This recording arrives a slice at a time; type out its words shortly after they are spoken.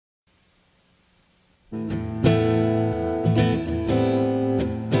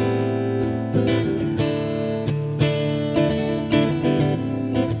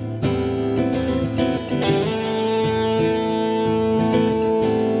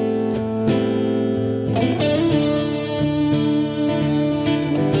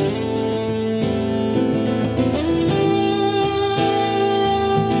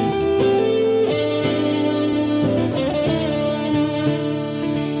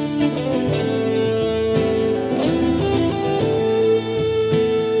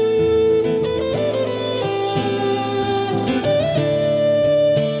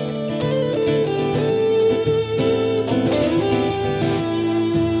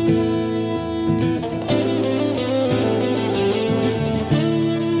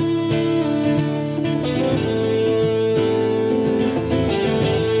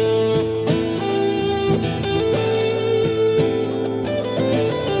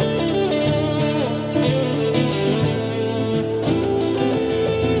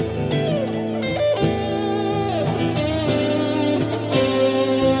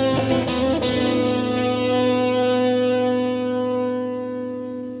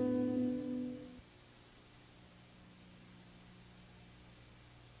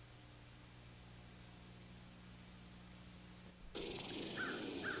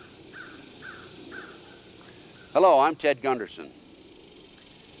Hello, I'm Ted Gunderson.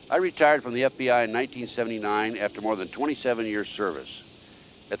 I retired from the FBI in 1979 after more than 27 years service.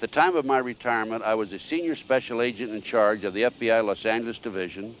 At the time of my retirement, I was a senior special agent in charge of the FBI Los Angeles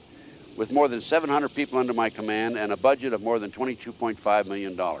Division with more than 700 people under my command and a budget of more than $22.5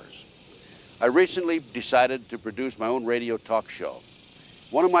 million. I recently decided to produce my own radio talk show.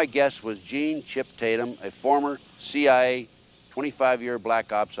 One of my guests was Gene Chip Tatum, a former CIA 25-year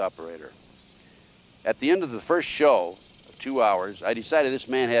black ops operator. At the end of the first show, 2 hours, I decided this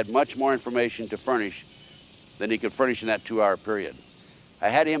man had much more information to furnish than he could furnish in that 2-hour period. I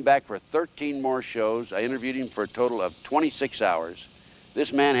had him back for 13 more shows. I interviewed him for a total of 26 hours.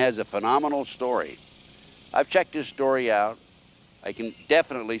 This man has a phenomenal story. I've checked his story out. I can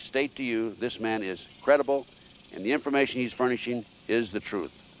definitely state to you this man is credible, and the information he's furnishing is the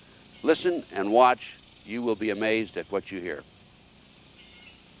truth. Listen and watch. You will be amazed at what you hear.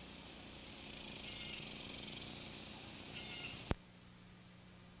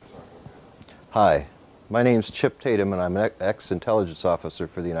 Hi, my name's Chip Tatum and I'm an ex-intelligence officer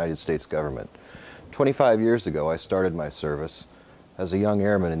for the United States government. 25 years ago I started my service as a young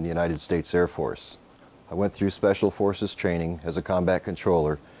airman in the United States Air Force. I went through Special Forces training as a combat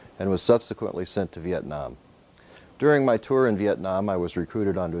controller and was subsequently sent to Vietnam. During my tour in Vietnam I was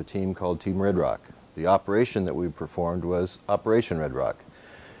recruited onto a team called Team Red Rock. The operation that we performed was Operation Red Rock.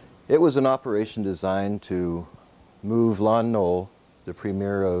 It was an operation designed to move Lon Nol, the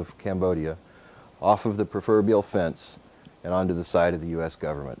premier of Cambodia, off of the proverbial fence and onto the side of the U.S.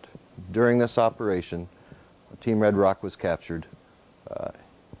 government. During this operation, Team Red Rock was captured.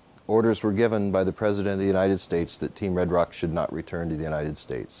 Orders were given by the President of the United States that Team Red Rock should not return to the United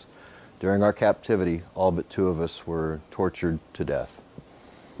States. During our captivity, all but 2 of us were tortured to death.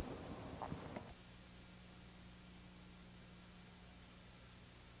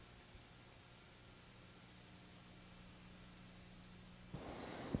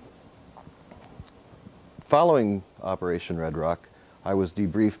 Following Operation Red Rock, I was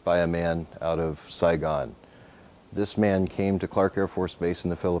debriefed by a man out of Saigon. This man came to Clark Air Force Base in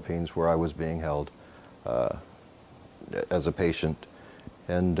the Philippines where I was being held as a patient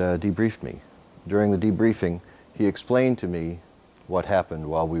and debriefed me. During the debriefing, he explained to me what happened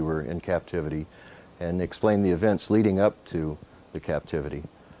while we were in captivity and explained the events leading up to the captivity.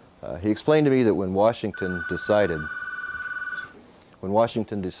 He explained to me that when Washington decided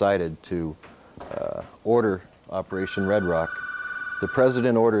to order Operation Red Rock, the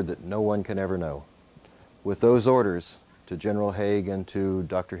President ordered that no one can ever know. With those orders to General Haig and to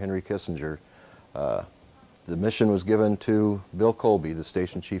Dr. Henry Kissinger, the mission was given to Bill Colby, the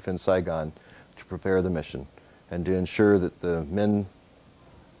station chief in Saigon, to prepare the mission and to ensure that the men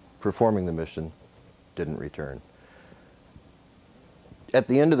performing the mission didn't return. At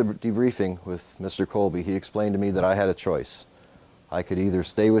the end of the debriefing with Mr. Colby, he explained to me that I had a choice. I could either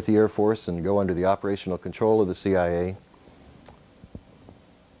stay with the Air Force and go under the operational control of the CIA,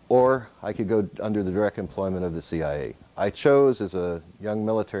 or I could go under the direct employment of the CIA. I chose as a young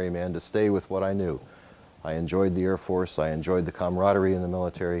military man to stay with what I knew. I enjoyed the Air Force, I enjoyed the camaraderie in the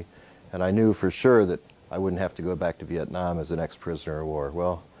military, and I knew for sure that I wouldn't have to go back to Vietnam as an ex-prisoner of war.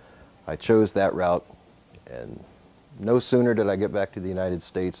 Well, I chose that route, and no sooner did I get back to the United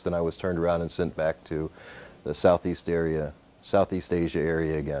States than I was turned around and sent back to the Southeast Asia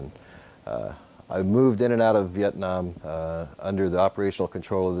area again. I moved in and out of Vietnam under the operational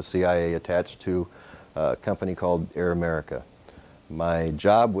control of the CIA attached to a company called Air America. My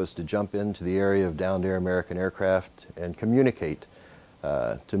job was to jump into the area of downed Air American aircraft and communicate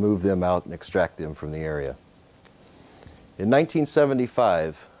to move them out and extract them from the area. In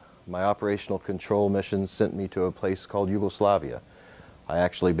 1975, my operational control mission sent me to a place called Yugoslavia. I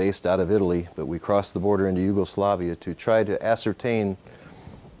actually based out of Italy, but we crossed the border into Yugoslavia to try to ascertain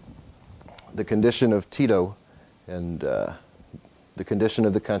the condition of Tito and the condition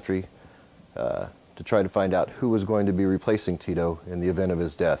of the country, to try to find out who was going to be replacing Tito in the event of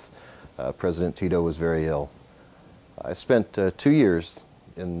his death. President Tito was very ill. I spent 2 years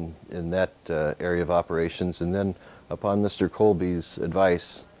in that area of operations, and then upon Mr. Colby's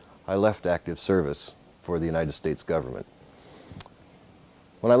advice, I left active service for the United States government.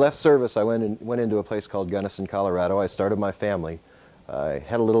 When I left service, I went into a place called Gunnison, Colorado. I started my family. I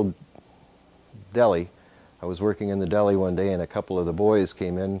had a little deli. I was working in the deli one day and a couple of the boys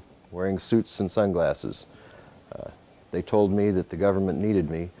came in wearing suits and sunglasses. They told me that the government needed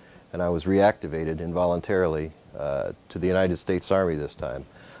me and I was reactivated involuntarily to the United States Army this time.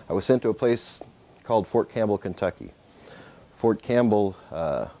 I was sent to a place called Fort Campbell, Kentucky. Fort Campbell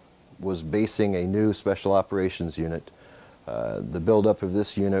was basing a new special operations unit The buildup of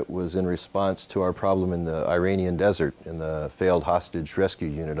this unit was in response to our problem in the Iranian desert in the failed hostage rescue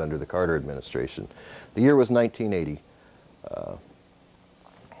unit under the Carter administration. The year was 1980.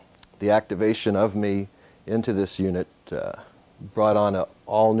 The activation of me into this unit brought on an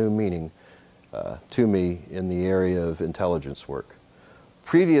all-new meaning to me in the area of intelligence work.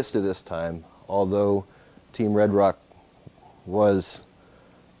 Previous to this time, although Team Red Rock was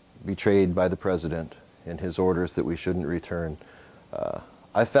betrayed by the President in his orders that we shouldn't return,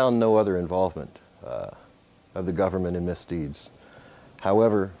 I found no other involvement of the government in misdeeds.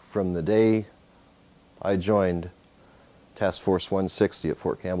 However, from the day I joined Task Force 160 at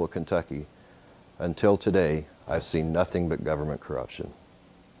Fort Campbell, Kentucky, until today, I've seen nothing but government corruption.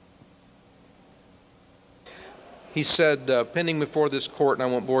 He said, pending before this court, and I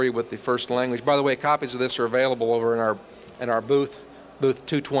won't bore you with the first language. By the way, copies of this are available over in our booth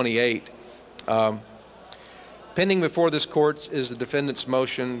 228. Pending before this court is the defendant's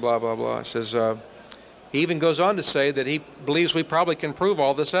motion, blah, blah, blah. It says, he even goes on to say that he believes we probably can prove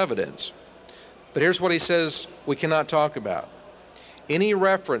all this evidence. But here's what he says we cannot talk about. Any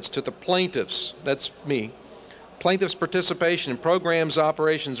reference to the plaintiffs, that's me, plaintiffs' participation in programs,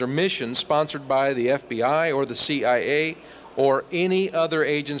 operations, or missions sponsored by the FBI or the CIA or any other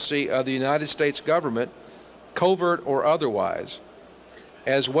agency of the United States government, covert or otherwise,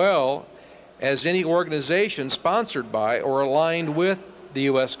 as well as any organization sponsored by or aligned with the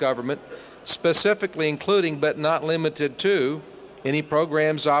U.S. government, specifically including but not limited to any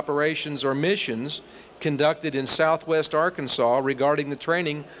programs, operations, or missions conducted in Southwest Arkansas regarding the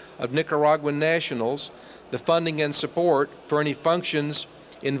training of Nicaraguan nationals, the funding and support for any functions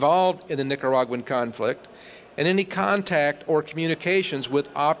involved in the Nicaraguan conflict, and any contact or communications with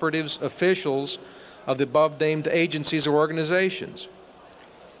operatives, officials of the above-named agencies or organizations.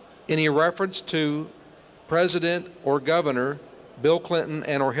 Any reference to President or Governor Bill Clinton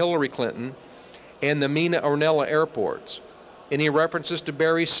and or Hillary Clinton and the Mina Ornella airports. Any references to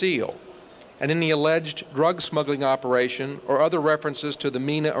Barry Seal and any alleged drug smuggling operation or other references to the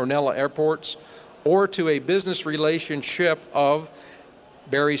Mina Ornella airports or to a business relationship of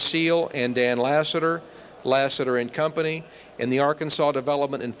Barry Seal and Dan Lassiter, Lassiter and Company, and the Arkansas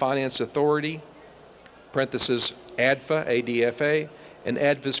Development and Finance Authority, parentheses ADFA, ADFA, and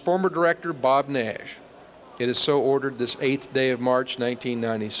ADFA's former director, Bob Nash. It is so ordered this 8th day of March,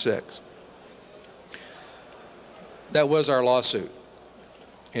 1996. That was our lawsuit.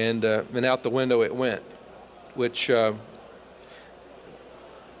 And out the window it went, which, as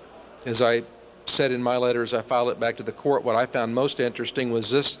I said in my letter as I filed it back to the court, what I found most interesting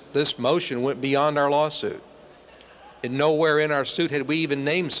was this motion went beyond our lawsuit. And nowhere in our suit had we even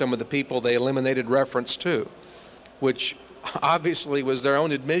named some of the people they eliminated reference to, which obviously was their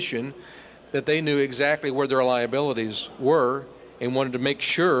own admission that they knew exactly where their liabilities were and wanted to make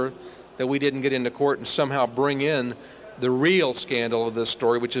sure that we didn't get into court and somehow bring in the real scandal of this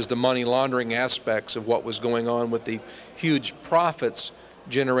story, which is the money laundering aspects of what was going on with the huge profits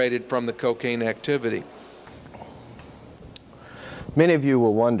generated from the cocaine activity. Many of you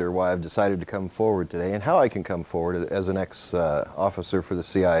will wonder why I've decided to come forward today and how I can come forward as an ex-officer for the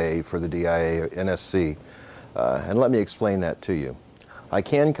CIA, for the DIA, NSC, and let me explain that to you. I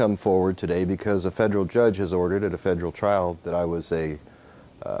can come forward today because a federal judge has ordered at a federal trial that I was a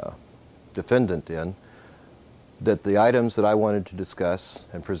defendant in, that the items that I wanted to discuss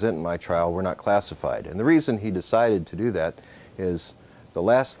and present in my trial were not classified. And the reason he decided to do that is the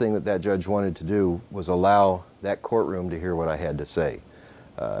last thing that judge wanted to do was allow that courtroom to hear what I had to say.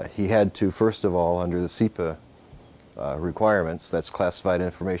 He had to, first of all, under the CIPA requirements, that's Classified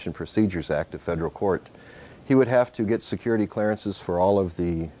Information Procedures Act of federal court, he would have to get security clearances for all of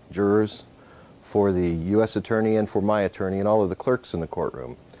the jurors, for the U.S. attorney, and for my attorney, and all of the clerks in the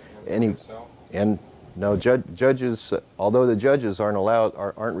courtroom. No, judges, although the judges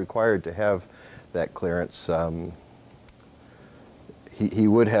aren't required to have that clearance, he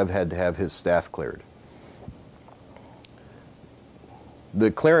would have had to have his staff cleared. The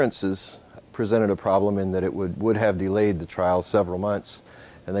clearances presented a problem in that it would have delayed the trial several months,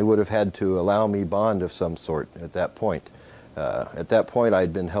 and they would have had to allow me bond of some sort at that point. At that point,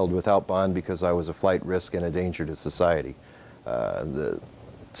 I'd been held without bond because I was a flight risk and a danger to society. The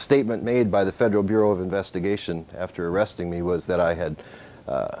statement made by the Federal Bureau of Investigation after arresting me was that I had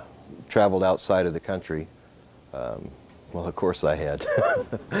traveled outside of the country. Well, of course I had.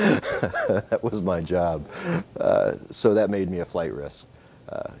 That was my job. So that made me a flight risk.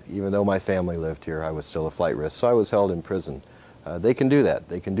 Even though my family lived here, I was still a flight risk. So I was held in prison. They can do that.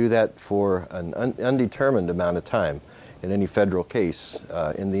 They can do that for an undetermined amount of time in any federal case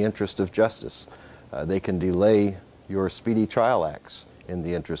in the interest of justice. They can delay your speedy trial acts in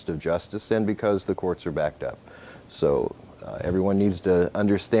the interest of justice and because the courts are backed up. So everyone needs to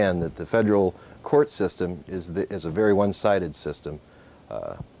understand that the federal court system is a very one-sided system.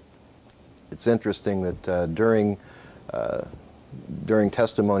 It's interesting that during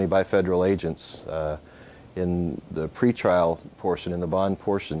testimony by federal agents in the pretrial portion, in the bond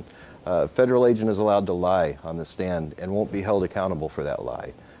portion, federal agent is allowed to lie on the stand and won't be held accountable for that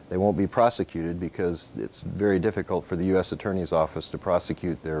lie. They won't be prosecuted because it's very difficult for the U.S. Attorney's Office to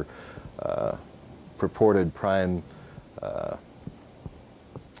prosecute their purported prime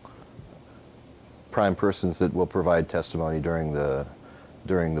persons that will provide testimony during the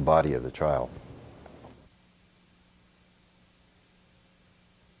body of the trial.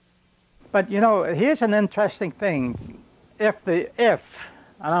 But you know, here's an interesting thing. If,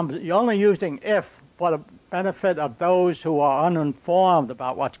 and I'm only using if for the benefit of those who are uninformed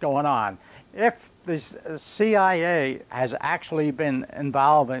about what's going on, if the CIA has actually been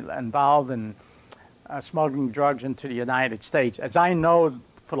involved in smuggling drugs into the United States, as I know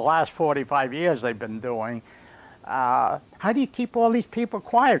for the last 45 years they've been doing, how do you keep all these people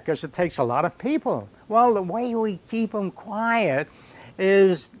quiet? Because it takes a lot of people. Well, the way we keep them quiet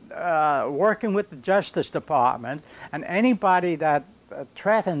is working with the Justice Department, and anybody that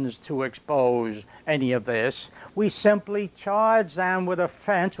threatens to expose any of this, we simply charge them with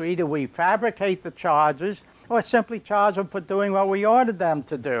offense. Either we fabricate the charges or simply charge them for doing what we ordered them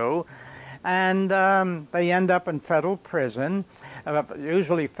to do, and they end up in federal prison.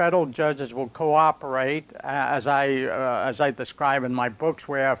 Usually federal judges will cooperate, as I describe in my books,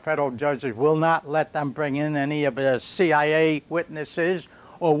 where federal judges will not let them bring in any of the CIA witnesses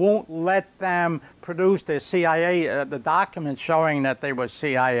or won't let them produce the CIA, the documents showing that they were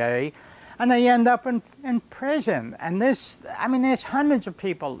CIA, and they end up in prison. And this, I mean, there's hundreds of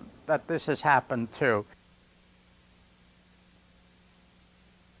people that this has happened to.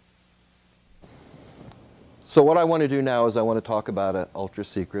 So what I want to do now is I want to talk about an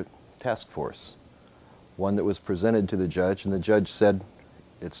ultra-secret task force, one that was presented to the judge, and the judge said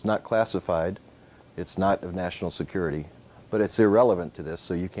it's not classified, it's not of national security, but it's irrelevant to this,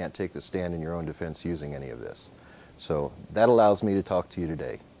 so you can't take the stand in your own defense using any of this. So that allows me to talk to you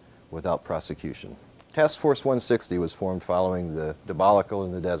today without prosecution. Task Force 160 was formed following the debacle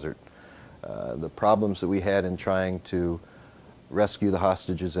in the desert, the problems that we had in trying to rescue the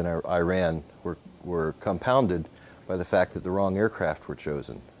hostages in Iran were compounded by the fact that the wrong aircraft were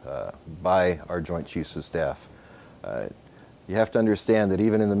chosen by our Joint Chiefs of Staff. You have to understand that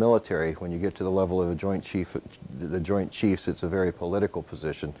even in the military, when you get to the level of a Joint Chief, the Joint Chiefs, it's a very political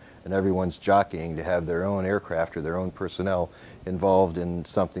position, and everyone's jockeying to have their own aircraft or their own personnel involved in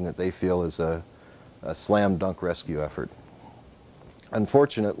something that they feel is a slam dunk rescue effort.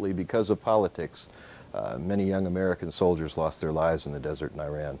 Unfortunately, because of politics, many young American soldiers lost their lives in the desert in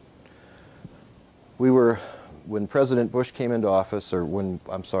Iran. When President Bush came into office, or when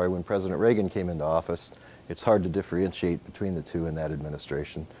President Reagan came into office, it's hard to differentiate between the two in that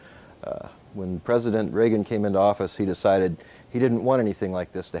administration. When President Reagan came into office, he decided he didn't want anything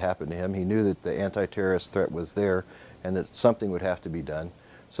like this to happen to him. He knew that the anti-terrorist threat was there and that something would have to be done.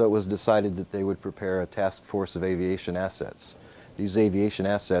 So it was decided that they would prepare a task force of aviation assets. These aviation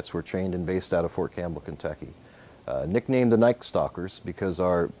assets were trained and based out of Fort Campbell, Kentucky. Nicknamed the Night Stalkers because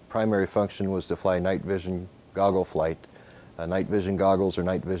our primary function was to fly night vision goggle flight. Night vision goggles or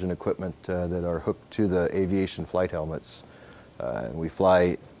night vision equipment that are hooked to the aviation flight helmets. We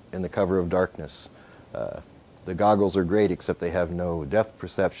fly in the cover of darkness. The goggles are great except they have no depth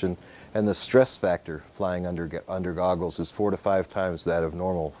perception, and the stress factor flying under goggles is 4 to 5 times that of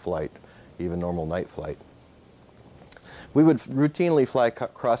normal flight, even normal night flight. We would routinely fly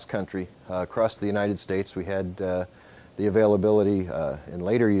cross-country across the United States. We had the availability in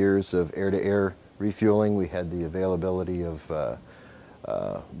later years of air-to-air refueling. We had the availability of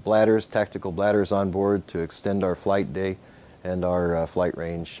bladders, tactical bladders on board to extend our flight day and our flight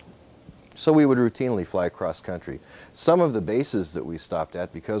range. So we would routinely fly cross-country. Some of the bases that we stopped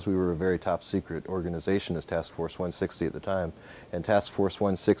at, because we were a very top-secret organization as Task Force 160 at the time, and Task Force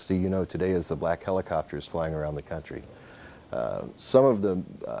 160, you know, today is the black helicopters flying around the country.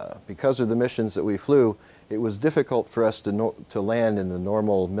 Because of the missions that we flew, it was difficult for us to land in the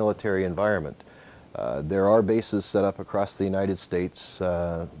normal military environment. There are bases set up across the United States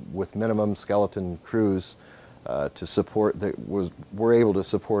with minimum skeleton crews to support were able to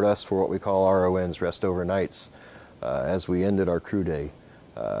support us for what we call RONs, rest overnights, as we ended our crew day.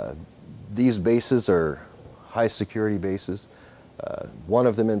 These bases are high security bases. One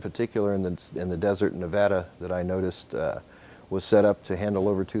of them in particular in the desert in Nevada that I noticed was set up to handle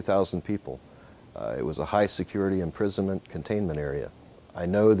over 2,000 people. It was a high security imprisonment containment area. I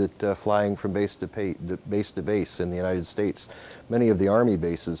know that flying from base to base in the United States, many of the Army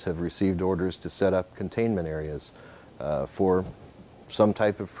bases have received orders to set up containment areas for some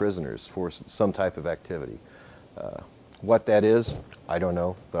type of prisoners, for some type of activity. What that is, I don't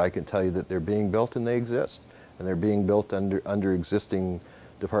know, but I can tell you that they're being built and they exist. And they're being built under existing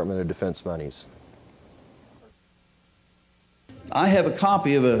Department of Defense monies. I have a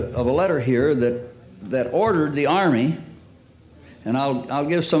copy of a letter here that ordered the Army, and I'll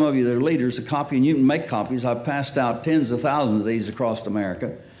give some of you, their leaders, a copy, and you can make copies. I've passed out tens of thousands of these across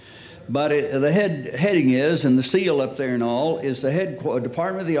America. But the heading is, and the seal up there and all, is the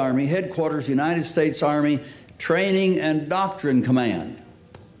Department of the Army, Headquarters, United States Army, Training and Doctrine Command.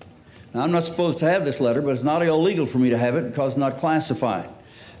 Now, I'm not supposed to have this letter, but it's not illegal for me to have it because it's not classified.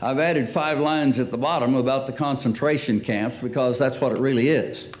 I've added 5 lines at the bottom about the concentration camps because that's what it really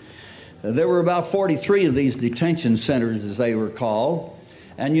is. There were about 43 of these detention centers, as they were called.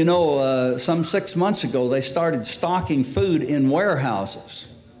 And you know, some 6 months ago, they started stocking food in warehouses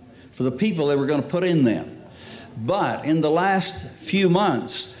for the people they were going to put in them. But in the last few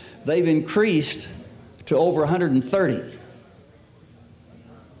months, they've increased to over 130.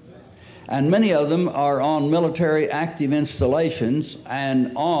 And many of them are on military active installations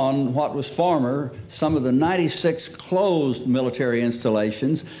and on what was former some of the 96 closed military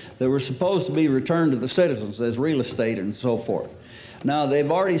installations that were supposed to be returned to the citizens as real estate and so forth. Now,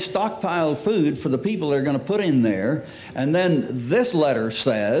 they've already stockpiled food for the people they're going to put in there, and then this letter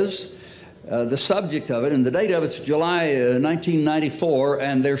says, the subject of it, and the date of it's July 1994,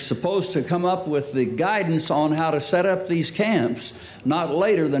 and they're supposed to come up with the guidance on how to set up these camps not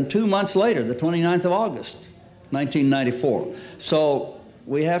later than 2 months later, the 29th of August, 1994. So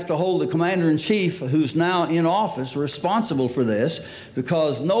we have to hold the commander-in-chief, who's now in office, responsible for this,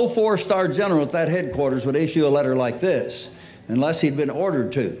 because no 4-star general at that headquarters would issue a letter like this unless he'd been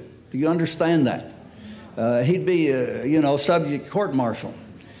ordered to. Do you understand that? He'd be, you know, subject to court-martial.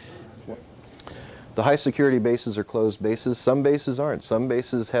 The high security bases are closed bases. Some bases aren't. Some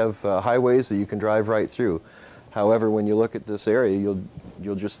bases have highways that you can drive right through. However, when you look at this area,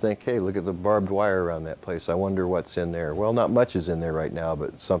 you'll just think, hey, look at the barbed wire around that place. I wonder what's in there. Well, not much is in there right now,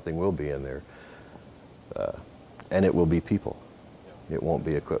 but something will be in there. And it will be people. It won't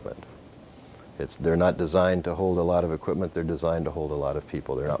be equipment. They're not designed to hold a lot of equipment. They're designed to hold a lot of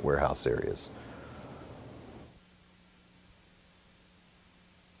people. They're not warehouse areas.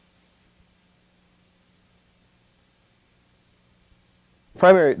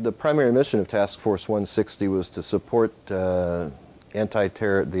 The primary mission of Task Force 160 was to support the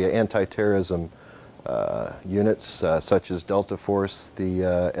anti-terrorism units such as Delta Force, the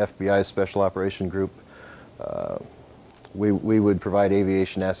FBI Special Operation Group. We would provide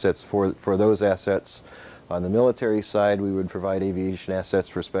aviation assets for those assets. On the military side, we would provide aviation assets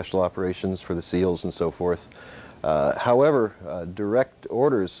for special operations, for the SEALs and so forth. However, direct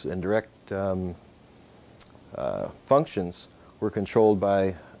orders and direct functions were controlled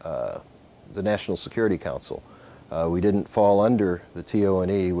by the National Security Council. We didn't fall under the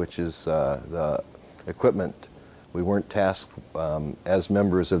TO&E, which is the equipment. We weren't tasked as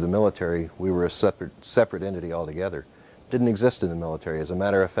members of the military. We were a separate entity altogether. Didn't exist in the military. As a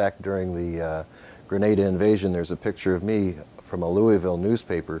matter of fact, during the Grenada invasion, there's a picture of me from a Louisville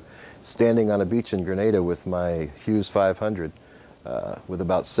newspaper standing on a beach in Grenada with my Hughes 500 with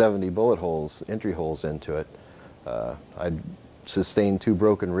about 70 bullet holes, entry holes into it. I'd sustained 2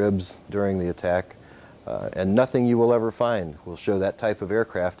 broken ribs during the attack, and nothing you will ever find will show that type of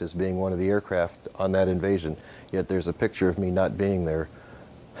aircraft as being one of the aircraft on that invasion. Yet there's a picture of me not being there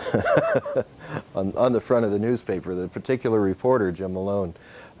on the front of the newspaper. The particular reporter, Jim Malone,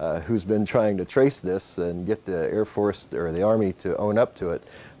 who's been trying to trace this and get the Air Force or the Army to own up to it,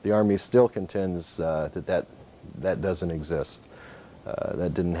 the Army still contends that doesn't exist.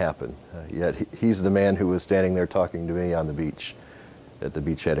 That didn't happen. Yet he's the man who was standing there talking to me on the beach, at the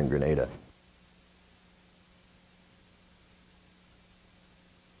beachhead in Grenada.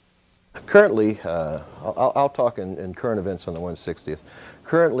 Currently, I'll talk in current events on the 160th.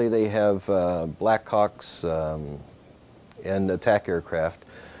 Currently, they have Black Hawks and attack aircraft,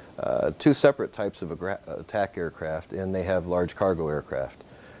 2 separate types of attack aircraft, and they have large cargo aircraft.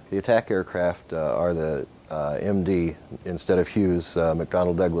 The attack aircraft are the MD instead of Hughes.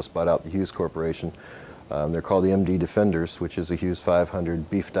 McDonnell Douglas bought out the Hughes Corporation. They're called the MD Defenders, which is a Hughes 500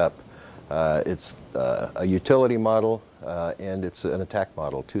 beefed up. It's a utility model and it's an attack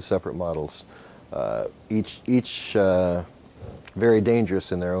model, 2 separate models, each very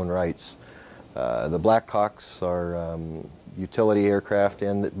dangerous in their own rights. The Black Hawks are utility aircraft,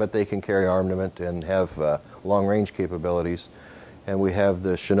 but they can carry armament and have long-range capabilities. And we have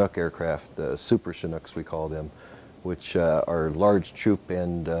the Chinook aircraft, the Super Chinooks we call them, which are large troop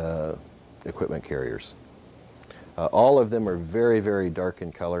and equipment carriers. All of them are very, very dark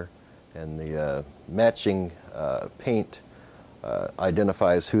in color, and the matching paint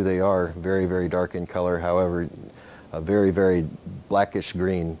identifies who they are. Very, very dark in color. However, a very, very blackish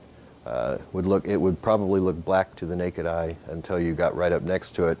green would probably look black to the naked eye until you got right up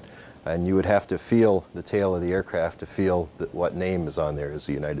next to it, and you would have to feel the tail of the aircraft to feel what name is on there as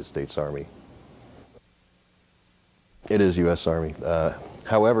the United States Army. It is U.S. Army.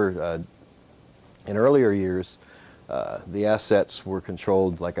 However, in earlier years, the assets were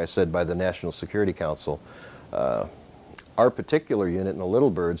controlled, like I said, by the National Security Council. Our particular unit in the Little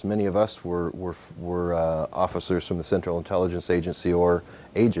Birds, many of us were officers from the Central Intelligence Agency or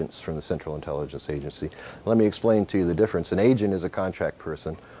agents from the Central Intelligence Agency. Let me explain to you the difference. An agent is a contract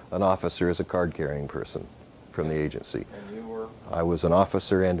person. An officer is a card-carrying person from the agency. And you were? I was an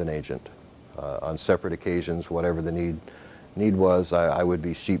officer and an agent. On separate occasions, whatever the need was, I would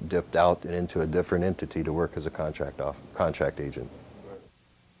be sheep-dipped out and into a different entity to work as a contract agent.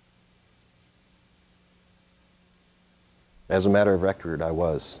 As a matter of record, I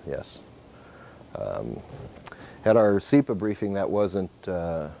was, yes. At our SEPA briefing, that wasn't,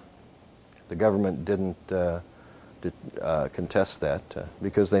 the government didn't contest that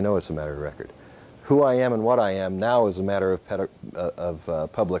because they know it's a matter of record. Who I am and what I am now is a matter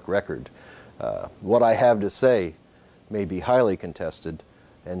of public record. What I have to say may be highly contested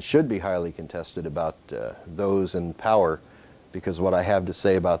and should be highly contested about those in power, because what I have to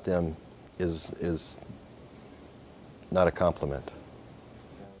say about them is not a compliment.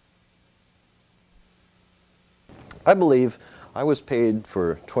 I believe I was paid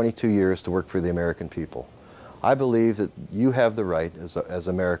for 22 years to work for the American people. I believe that you have the right, as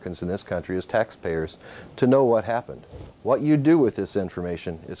Americans in this country, as taxpayers, to know what happened. What you do with this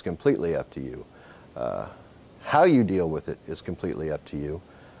information is completely up to you. How you deal with it is completely up to you.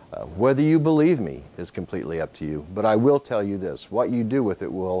 Whether you believe me is completely up to you. But I will tell you this, what you do with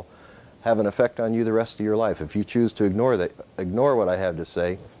it will have an effect on you the rest of your life. If you choose to ignore what I have to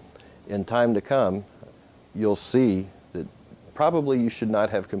say, in time to come, you'll see that probably you should not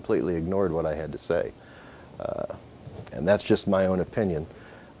have completely ignored what I had to say. And that's just my own opinion.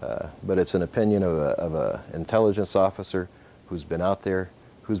 But it's an opinion of an intelligence officer who's been out there,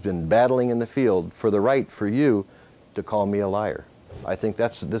 who's been battling in the field for the right for you to call me a liar. I think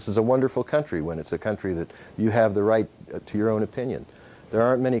this is a wonderful country when it's a country that you have the right to your own opinion. There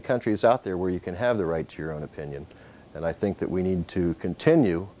aren't many countries out there where you can have the right to your own opinion. And I think that we need to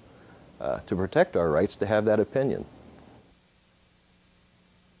continue to protect our rights to have that opinion.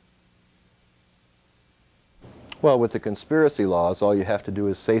 Well, with the conspiracy laws, all you have to do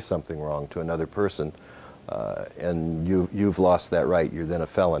is say something wrong to another person, and you've lost that right. You're then a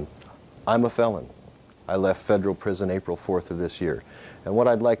felon. I'm a felon. I left federal prison April 4th of this year. And what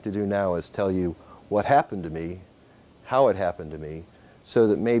I'd like to do now is tell you what happened to me, how it happened to me, so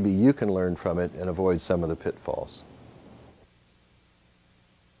that maybe you can learn from it and avoid some of the pitfalls.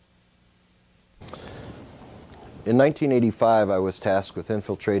 In 1985, I was tasked with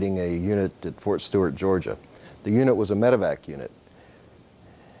infiltrating a unit at Fort Stewart, Georgia. The unit was a medevac unit.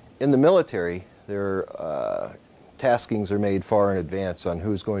 In the military, their taskings are made far in advance on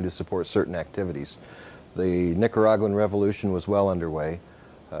who's going to support certain activities. The Nicaraguan Revolution was well underway.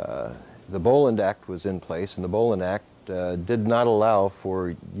 The Boland Act was in place, and the Boland Act did not allow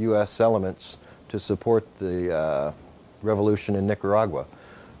for U.S. elements to support the revolution in Nicaragua.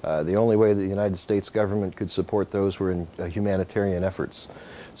 The only way the United States government could support those were in humanitarian efforts.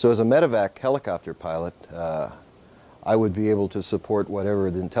 So as a medevac helicopter pilot, I would be able to support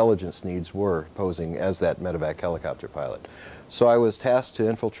whatever the intelligence needs were posing as that medevac helicopter pilot. So I was tasked to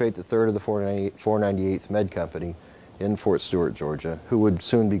infiltrate the 3rd of the 498th Med Company in Fort Stewart, Georgia, who would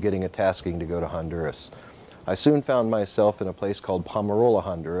soon be getting a tasking to go to Honduras. I soon found myself in a place called Pomarola,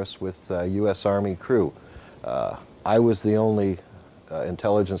 Honduras, with U.S. Army crew. I was the only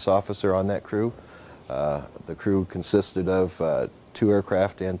intelligence officer on that crew. The crew consisted of 2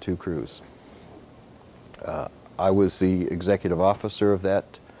 aircraft and 2 crews. I was the executive officer of that.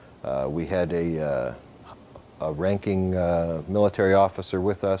 We had a ranking military officer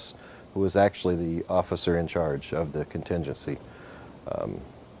with us who was actually the officer in charge of the contingency.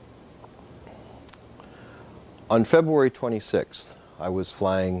 On February 26th, I was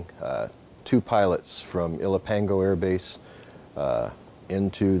flying 2 pilots from Ilopango Air Base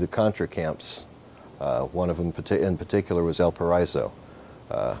into the Contra camps. One of them in particular was El Paraiso.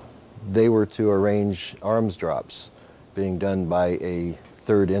 They were to arrange arms drops being done by a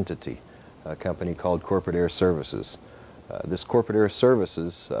third entity, a company called Corporate Air Services. This Corporate Air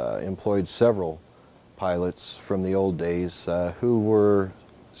Services employed several pilots from the old days who were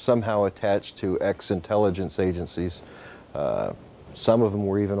somehow attached to ex-intelligence agencies. Some of them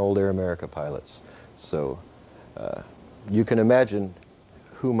were even old Air America pilots. So you can imagine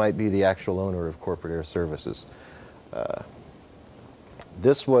who might be the actual owner of Corporate Air Services.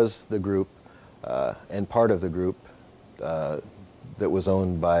 This was the group and part of the group that was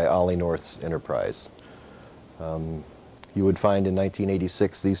owned by Ollie North's enterprise. You would find in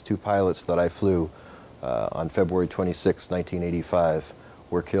 1986 these two pilots that I flew on February 26, 1985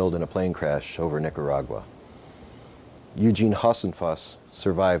 were killed in a plane crash over Nicaragua. Eugene Hassenfuss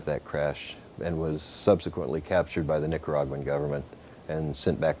survived that crash and was subsequently captured by the Nicaraguan government and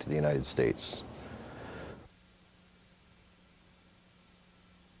sent back to the United States.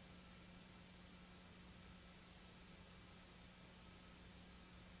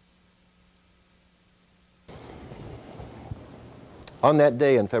 On that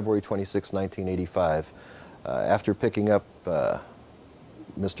day, on February 26, 1985, after picking up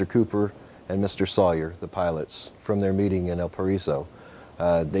Mr. Cooper and Mr. Sawyer, the pilots, from their meeting in El Paraiso,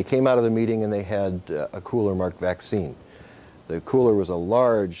 they came out of the meeting and they had a cooler marked vaccine. The cooler was a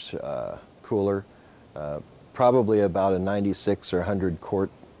large cooler, probably about a 96 or 100 quart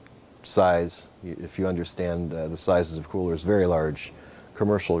size, if you understand the sizes of coolers, very large,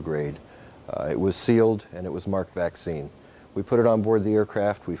 commercial grade. It was sealed and it was marked vaccine. We put it on board the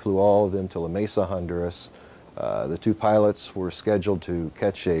aircraft. We flew all of them to La Mesa, Honduras. The two pilots were scheduled to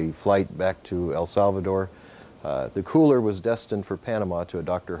catch a flight back to El Salvador. The cooler was destined for Panama to a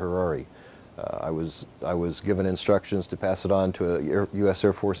Dr. Harari. I was given instructions to pass it on to a U.S.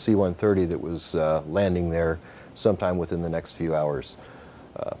 Air Force C-130 that was landing there sometime within the next few hours.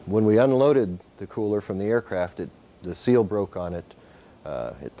 When we unloaded the cooler from the aircraft, the seal broke on it.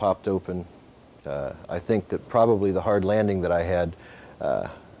 It popped open. I think that probably the hard landing that I had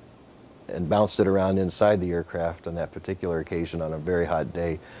and bounced it around inside the aircraft on that particular occasion on a very hot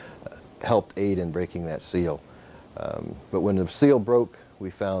day helped aid in breaking that seal. But when the seal broke,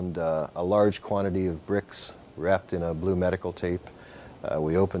 we found a large quantity of bricks wrapped in a blue medical tape.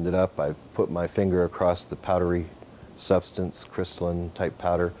 We opened it up. I put my finger across the powdery substance, crystalline type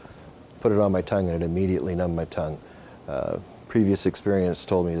powder, put it on my tongue, and it immediately numbed my tongue. Previous experience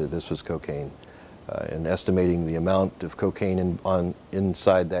told me that this was cocaine. In estimating the amount of cocaine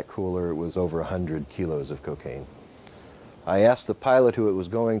inside that cooler, it was over 100 kilos of cocaine. I asked the pilot who it was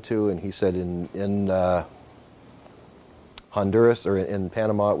going to, and he said in Honduras, or in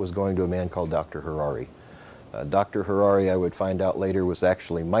Panama, it was going to a man called Dr. Harari. Dr. Harari, I would find out later, was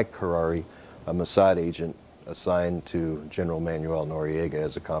actually Mike Harari, a Mossad agent assigned to General Manuel Noriega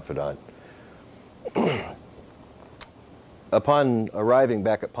as a confidant. Upon arriving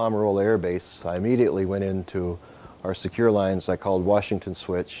back at Pomerola Air Base, I immediately went into our secure lines I called Washington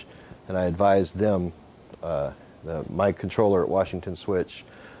Switch, and I advised them, my controller at Washington Switch,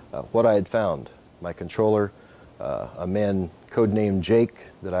 what I had found. My controller, a man codenamed Jake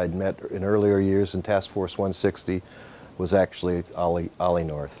that I'd met in earlier years in Task Force 160, was actually Ollie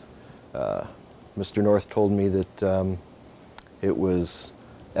North. Mr. North told me that it was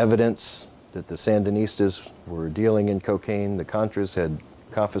evidence that the Sandinistas were dealing in cocaine. The Contras had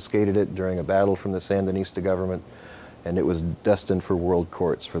confiscated it during a battle from the Sandinista government, and it was destined for world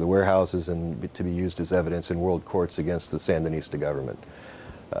courts, for the warehouses, and to be used as evidence in world courts against the Sandinista government.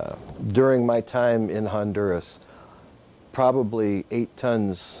 During my time in Honduras, probably 8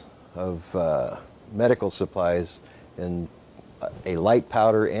 tons of medical supplies in a light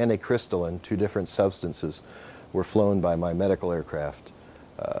powder and a crystalline, 2 different substances, were flown by my medical aircraft.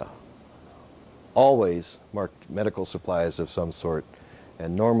 Always marked medical supplies of some sort,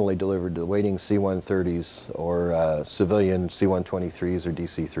 and normally delivered to waiting C-130s or civilian C-123s or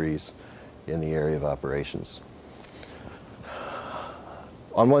DC-3s in the area of operations.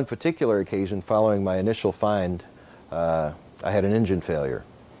 On one particular occasion, following my initial find, I had an engine failure.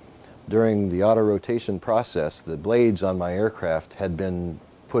 During the auto-rotation process, the blades on my aircraft had been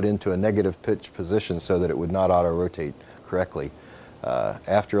put into a negative pitch position so that it would not auto-rotate correctly.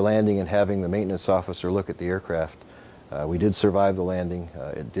 After landing and having the maintenance officer look at the aircraft, we did survive the landing.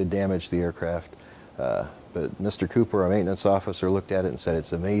 It did damage the aircraft, but Mr. Cooper, our maintenance officer, looked at it and said,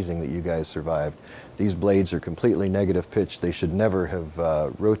 "It's amazing that you guys survived. These blades are completely negative pitch. They should never have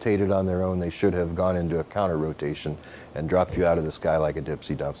rotated on their own. They should have gone into a counter-rotation and dropped you out of the sky like a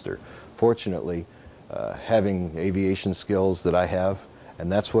Dipsy dumpster." Fortunately, having aviation skills that I have,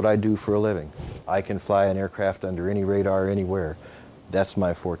 and that's what I do for a living. I can fly an aircraft under any radar anywhere. That's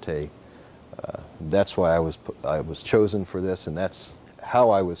my forte. That's why I was chosen for this, and that's how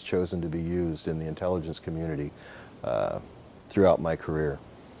I was chosen to be used in the intelligence community throughout my career.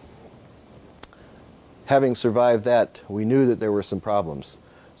 Having survived that, we knew that there were some problems.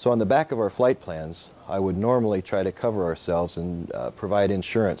 So on the back of our flight plans, I would normally try to cover ourselves and provide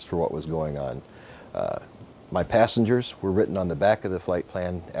insurance for what was going on. My passengers were written on the back of the flight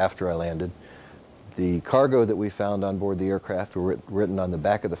plan after I landed. The cargo that we found on board the aircraft were written on the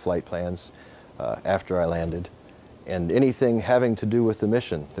back of the flight plans after I landed. And anything having to do with the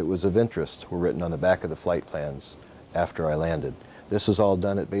mission that was of interest were written on the back of the flight plans after I landed. This was all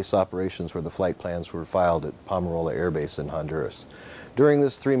done at base operations where the flight plans were filed at Pomarola Air Base in Honduras. During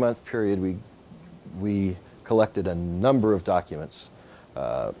this 3-month period, we collected a number of documents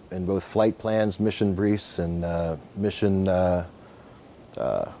in both flight plans, mission briefs, and mission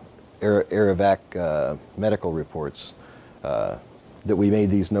air-evac medical reports that we made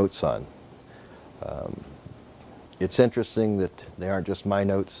these notes on. It's interesting that they aren't just my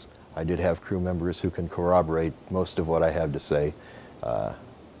notes. I did have crew members who can corroborate most of what I have to say.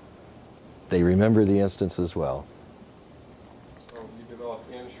 They remember the instance as well. So you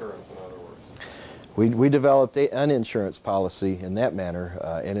developed insurance, in other words? We developed an insurance policy in that manner,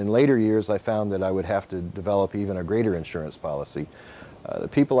 and in later years I found that I would have to develop even a greater insurance policy. The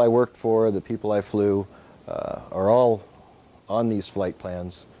people I worked for, the people I flew, are all on these flight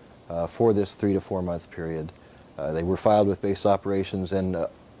plans for this 3 to 4 month period. They were filed with base operations, and a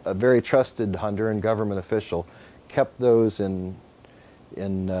very trusted Honduran government official kept those in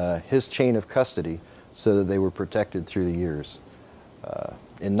his chain of custody so that they were protected through the years.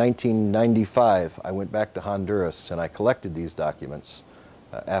 In 1995, I went back to Honduras and I collected these documents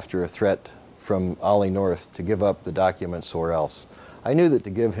after a threat from Ollie North to give up the documents or else. I knew that to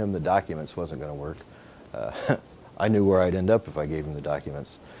give him the documents wasn't going to work. I knew where I'd end up if I gave him the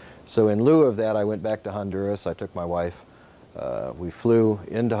documents. So in lieu of that, I went back to Honduras. I took my wife. We flew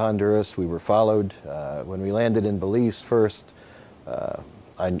into Honduras. We were followed. When we landed in Belize first,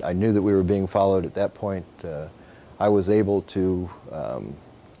 I knew that we were being followed at that point. I was able to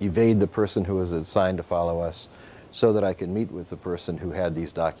evade the person who was assigned to follow us so that I could meet with the person who had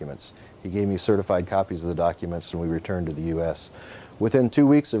these documents. He gave me certified copies of the documents and we returned to the U.S. Within 2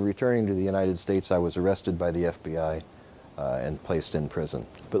 weeks of returning to the United States, I was arrested by the FBI and placed in prison.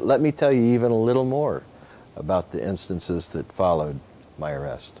 But let me tell you even a little more about the instances that followed my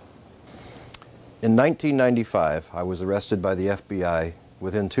arrest. In 1995, I was arrested by the FBI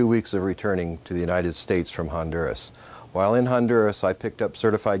within 2 weeks of returning to the United States from Honduras. While in Honduras, I picked up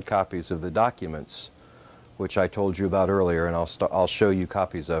certified copies of the documents which I told you about earlier, and I'll show you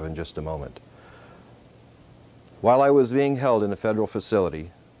copies of in just a moment. While I was being held in a federal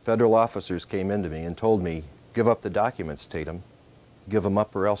facility, federal officers came into me and told me, "Give up the documents, Tatum. Give them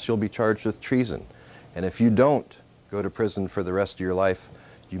up or else you'll be charged with treason. And if you don't go to prison for the rest of your life,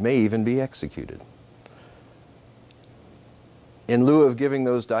 you may even be executed." In lieu of giving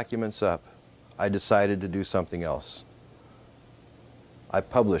those documents up, I decided to do something else. I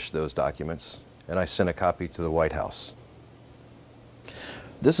published those documents and I sent a copy to the White House.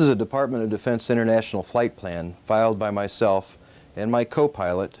 This is a Department of Defense International Flight Plan filed by myself and my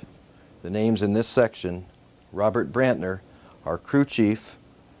co-pilot. The names in this section: Robert Brantner, our crew chief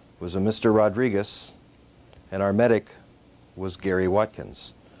was a Mr. Rodriguez, and our medic was Gary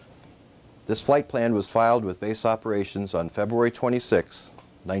Watkins. This flight plan was filed with base operations on February 26,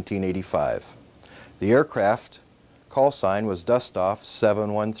 1985. The aircraft call sign was Dustoff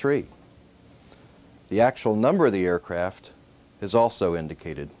 713. The actual number of the aircraft is also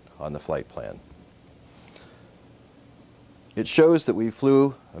indicated on the flight plan. It shows that we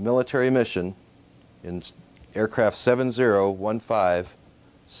flew a military mission in aircraft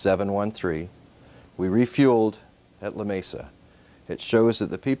 7015713. We refueled at La Mesa. It shows that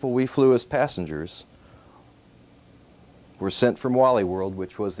the people we flew as passengers were sent from Wally World,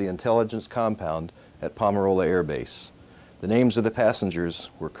 which was the intelligence compound at Pomarola Air Base. The names of the passengers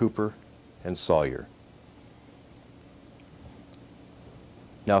were Cooper and Sawyer.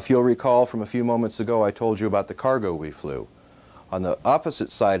 Now, if you'll recall from a few moments ago, I told you about the cargo we flew. On the opposite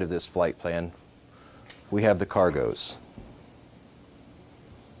side of this flight plan, we have the cargoes.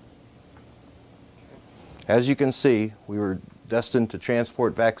 As you can see, we were destined to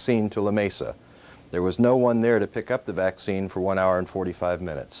transport vaccine to La Mesa. There was no one there to pick up the vaccine for 1 hour and 45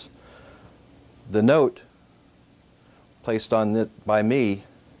 minutes. The note placed on it by me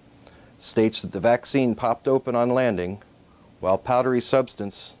states that the vaccine popped open on landing while powdery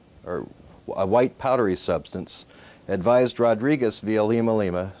substance, or a white powdery substance, advised Rodriguez via Lima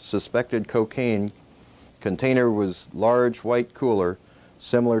Lima suspected cocaine container was large white cooler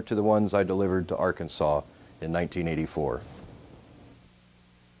similar to the ones I delivered to Arkansas in 1984.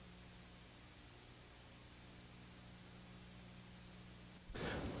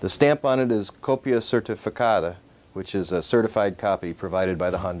 The stamp on it is copia certificada, which is a certified copy provided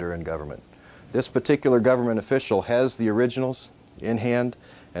by the Honduran government. This particular government official has the originals in hand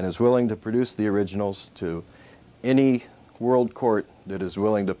and is willing to produce the originals to any world court that is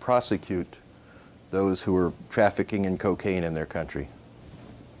willing to prosecute those who are trafficking in cocaine in their country.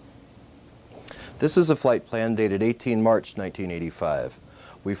 This is a flight plan dated 18 March 1985.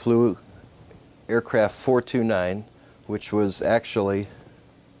 We flew aircraft 429, which was actually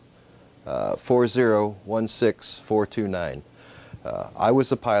 4016429. I was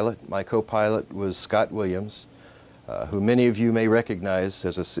the pilot. My co-pilot was Scott Williams, who many of you may recognize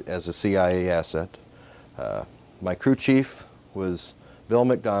as a CIA asset. My crew chief was Bill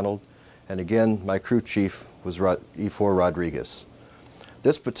McDonald, and again, my crew chief was E4 Rodriguez.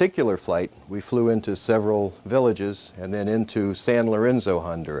 This particular flight, we flew into several villages and then into San Lorenzo,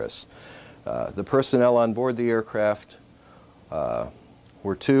 Honduras. The personnel on board the aircraft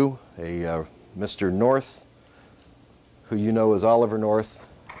were two, a Mr. North, who you know as Oliver North,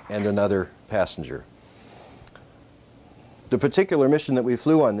 and another passenger. The particular mission that we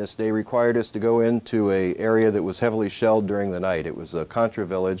flew on this day required us to go into an area that was heavily shelled during the night. It was a Contra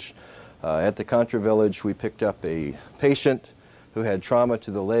village. At the Contra village, we picked up a patient who had trauma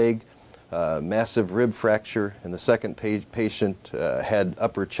to the leg, massive rib fracture, and the second patient had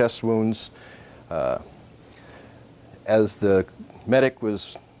upper chest wounds. As the medic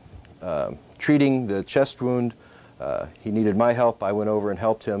was treating the chest wound, he needed my help. I went over and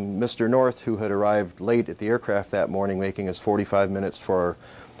helped him. Mr. North, who had arrived late at the aircraft that morning, making us 45 minutes for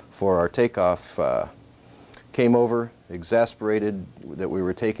our takeoff, came over, exasperated that we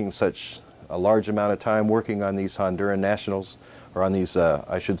were taking such a large amount of time working on these Honduran nationals, or on these,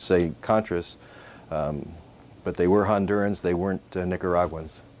 I should say, Contras. But they were Hondurans, they weren't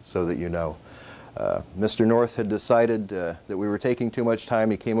Nicaraguans, so that you know. Mr. North had decided that we were taking too much time.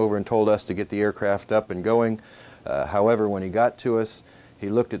 He came over and told us to get the aircraft up and going. However, when he got to us, he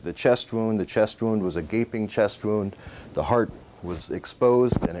looked at the chest wound. The chest wound was a gaping chest wound. The heart was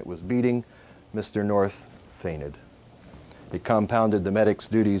exposed and it was beating. Mr. North fainted. It compounded the medic's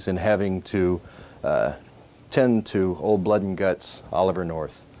duties in having to tend to old blood and guts Oliver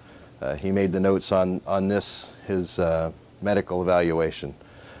North. He made the notes on this, his medical evaluation.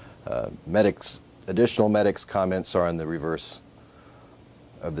 Additional medics' comments are on the reverse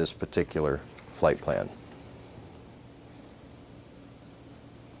of this particular flight plan.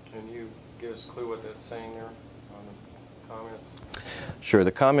 Can you give us a clue what that's saying there on the comments? Sure.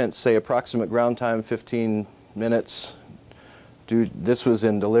 The comments say approximate ground time 15 minutes. This was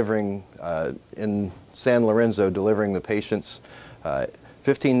in delivering, in San Lorenzo, delivering the patients.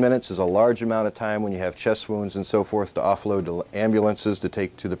 15 minutes is a large amount of time when you have chest wounds and so forth to offload to ambulances to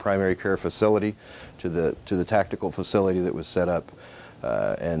take to the primary care facility, to the tactical facility that was set up.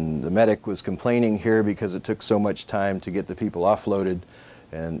 And the medic was complaining here because it took so much time to get the people offloaded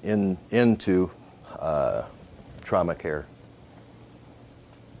and into trauma care.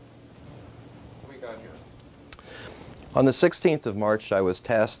 What we got here? On the 16th of March, I was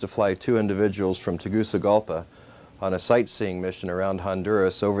tasked to fly two individuals from Tegucigalpa on a sightseeing mission around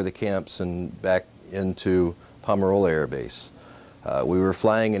Honduras, over the camps and back into Pomarola Air Base. We were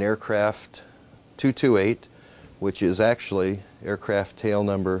flying an aircraft 228, which is actually aircraft tail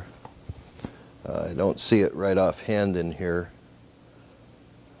number, I don't see it right offhand in here.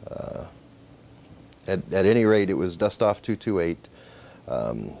 At any rate, it was Dustoff 228.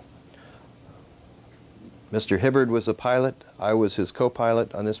 Mr. Hibbard was a pilot. I was his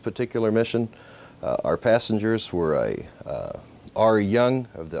co-pilot on this particular mission. Our passengers were R. Young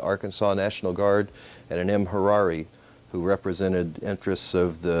of the Arkansas National Guard and an M. Harari, who represented interests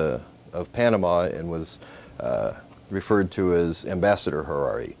of Panama and was referred to as Ambassador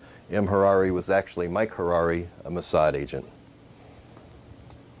Harari. M. Harari was actually Mike Harari, a Mossad agent.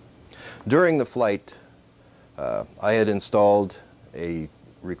 During the flight, I had installed a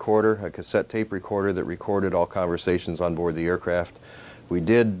recorder, a cassette tape recorder that recorded all conversations on board the aircraft. We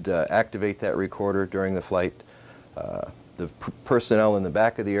did activate that recorder during the flight. The personnel in the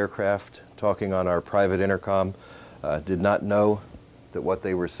back of the aircraft, talking on our private intercom, did not know that what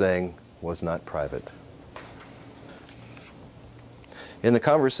they were saying was not private. In the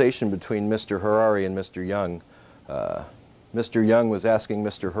conversation between Mr. Harari and Mr. Young, Mr. Young was asking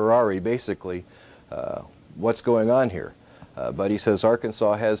Mr. Harari basically, what's going on here? But he says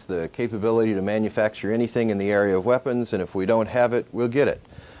Arkansas has the capability to manufacture anything in the area of weapons, and if we don't have it, we'll get it.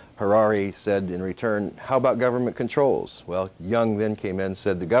 Harari said in return, how about government controls? Well, Young then came in and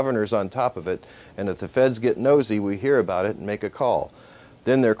said, the governor's on top of it, and if the feds get nosy, we hear about it and make a call.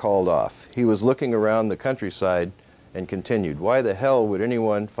 Then they're called off. He was looking around the countryside and continued, why the hell would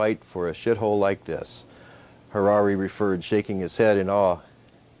anyone fight for a shithole like this? Harari referred, shaking his head in awe,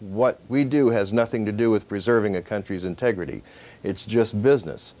 what we do has nothing to do with preserving a country's integrity. It's just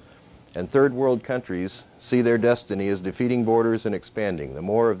business. And third world countries see their destiny as defeating borders and expanding. The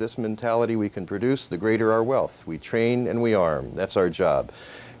more of this mentality we can produce, the greater our wealth. We train and we arm. That's our job.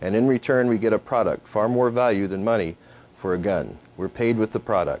 And in return, we get a product, far more value than money for a gun. We're paid with the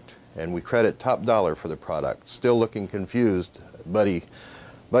product, and we credit top dollar for the product. Still looking confused. Buddy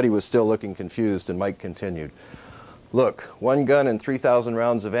was still looking confused, and Mike continued. Look, one gun and 3,000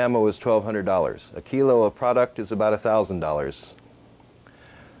 rounds of ammo is $1,200. A kilo of product is about $1,000.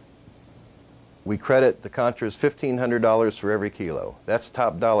 We credit the Contras $1,500 for every kilo. That's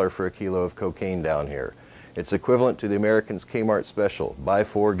top dollar for a kilo of cocaine down here. It's equivalent to the Americans' Kmart special, buy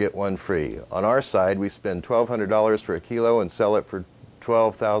 4, get 1 free. On our side, we spend $1,200 for a kilo and sell it for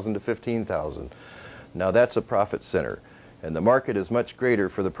 $12,000 to $15,000. Now that's a profit center, and the market is much greater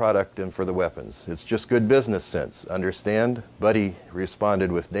for the product than for the weapons. It's just good business sense, understand? Buddy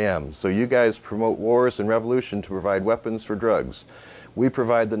responded with, damn, so you guys promote wars and revolution to provide weapons for drugs. We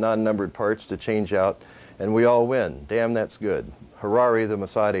provide the non-numbered parts to change out, and we all win. Damn, that's good. Harari, the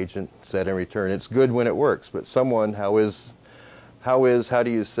Mossad agent, said in return, it's good when it works, but someone, how do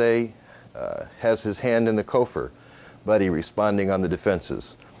you say, has his hand in the coffer? Buddy responding on the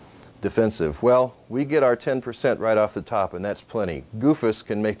defensive. Well, we get our 10% right off the top, and that's plenty. Goofus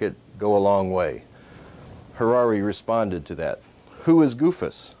can make it go a long way. Harari responded to that. Who is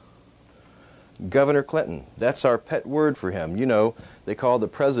Goofus? Governor Clinton. That's our pet word for him. You know, they call the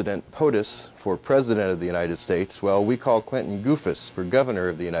president POTUS for President of the United States. Well, we call Clinton Goofus for Governor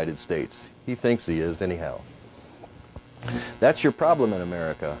of the United States. He thinks he is, anyhow. That's your problem in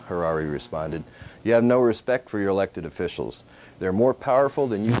America, Harari responded. You have no respect for your elected officials. They're more powerful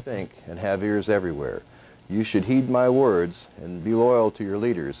than you think and have ears everywhere. You should heed my words and be loyal to your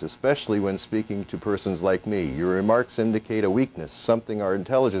leaders, especially when speaking to persons like me. Your remarks indicate a weakness, something our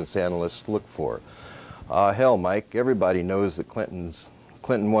intelligence analysts look for. Hell, Mike, everybody knows that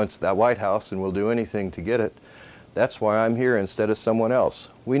Clinton wants that White House and will do anything to get it. That's why I'm here instead of someone else.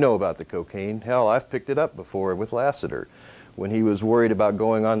 We know about the cocaine. Hell, I've picked it up before with Lassiter when he was worried about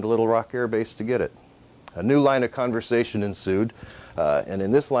going on to Little Rock Air Base to get it. A new line of conversation ensued, and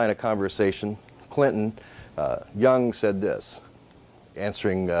in this line of conversation, Clinton, Young said this,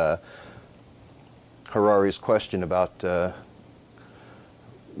 answering Harari's question about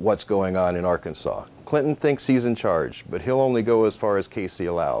what's going on in Arkansas. Clinton thinks he's in charge, but he'll only go as far as Casey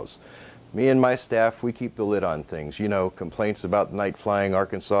allows. Me and my staff, we keep the lid on things. You know, complaints about night flying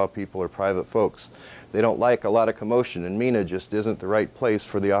Arkansas people are private folks. They don't like a lot of commotion, and Mena just isn't the right place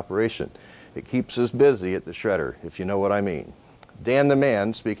for the operation. It keeps us busy at the shredder, if you know what I mean. Dan the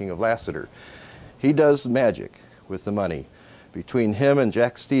man, speaking of Lassiter, he does magic with the money. Between him and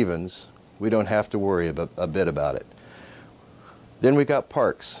Jack Stevens, we don't have to worry a bit about it. Then we got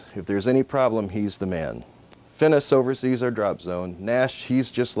Parks. If there's any problem, he's the man. Finnis oversees our drop zone. Nash,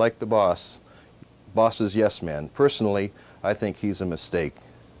 he's just like the boss's yes man. Personally, I think he's a mistake.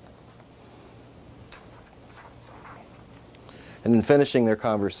 And in finishing their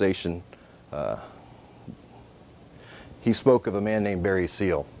conversation, he spoke of a man named Barry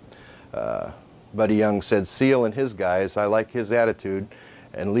Seal. Buddy Young said, Seal and his guys, I like his attitude,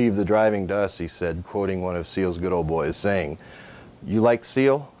 and leave the driving to us, he said, quoting one of Seal's good old boys, saying, you like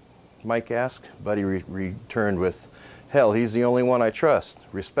Seal? Mike asked. Buddy returned with, hell, he's the only one I trust.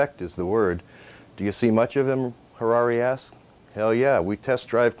 Respect is the word. Do you see much of him? Harari asked. Hell yeah, we test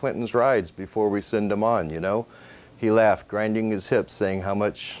drive Clinton's rides before we send him on, you know. He laughed, grinding his hips, saying, how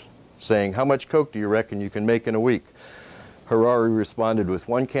much coke do you reckon you can make in a week? Harari responded with,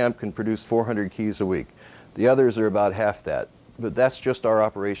 one camp can produce 400 keys a week. The others are about half that. But that's just our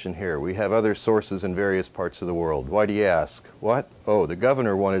operation here. We have other sources in various parts of the world. Why do you ask? What? Oh, the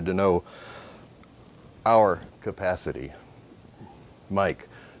governor wanted to know our capacity. Mike,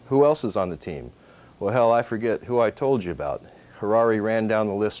 who else is on the team? Well, hell, I forget who I told you about. Harari ran down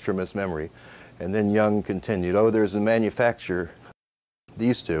the list from his memory, and then Young continued, oh, there's a manufacturer,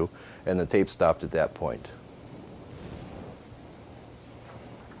 these two, and the tape stopped at that point.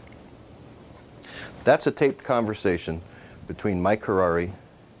 That's a taped conversation between Mike Harari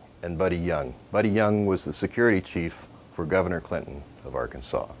and Buddy Young. Buddy Young was the security chief for Governor Clinton of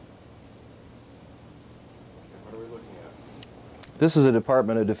Arkansas. What are we looking at? This is a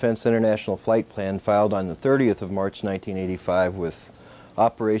Department of Defense International Flight Plan filed on the 30th of March 1985 with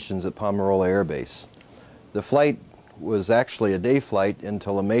operations at Pomerola Air Base. The flight was actually a day flight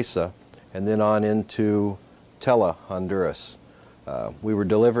into La Mesa and then on into Tela, Honduras. We were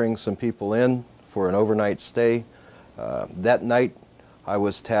delivering some people in for an overnight stay. That night I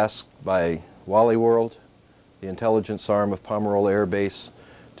was tasked by Wally World, the intelligence arm of Pomerola Air Base,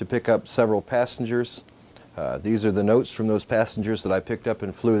 to pick up several passengers. These are the notes from those passengers that I picked up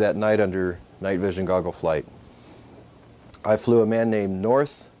and flew that night under night vision goggle flight. I flew a man named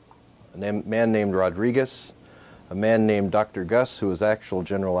North, a man named Rodriguez, a man named Dr. Gus, who was actual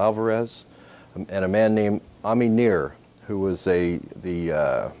General Alvarez, and a man named Aminir, who was the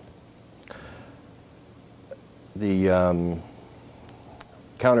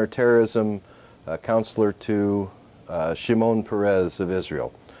counterterrorism counselor to Shimon Peres of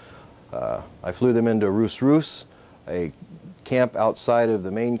Israel. I flew them into Rus Rus, a camp outside of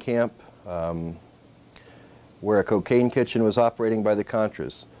the main camp where a cocaine kitchen was operating by the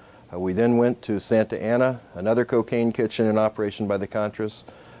Contras. We then went to Santa Ana, another cocaine kitchen in operation by the Contras.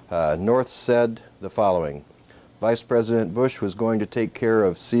 North said the following: Vice President Bush was going to take care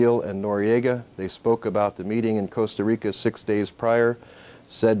of Seal and Noriega. They spoke about the meeting in Costa Rica 6 days prior,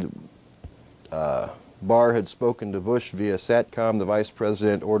 said Barr had spoken to Bush via SATCOM. The Vice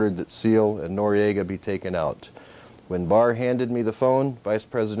President ordered that Seal and Noriega be taken out. When Barr handed me the phone, Vice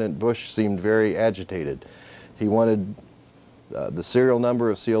President Bush seemed very agitated. He wanted the serial number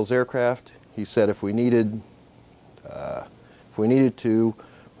of Seal's aircraft. He said if we needed to,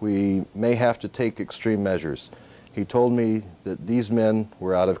 we may have to take extreme measures. He told me that these men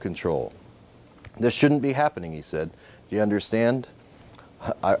were out of control. This shouldn't be happening, he said. Do you understand?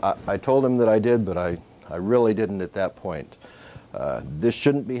 I told him that I did, but I really didn't at that point. This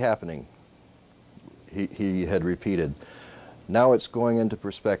shouldn't be happening, he had repeated. Now it's going into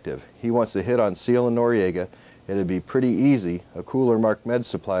perspective. He wants a hit on Seal and Noriega. It'd be pretty easy, a cooler marked med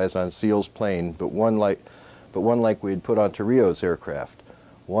supplies on Seal's plane, but one like we'd put on Torrijos' aircraft.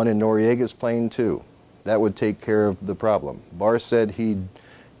 One in Noriega's plane too. That would take care of the problem. Barr said he'd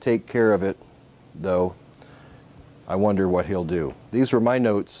take care of it, though. I wonder what he'll do. These were my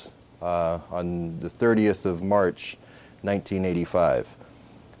notes on the 30th of March, 1985.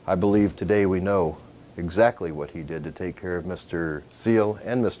 I believe today we know exactly what he did to take care of Mr. Seal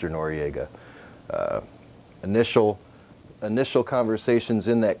and Mr. Noriega. Initial conversations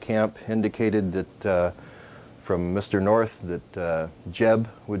in that camp indicated that from Mr. North that Jeb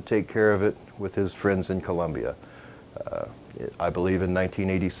would take care of it with his friends in Colombia. I believe in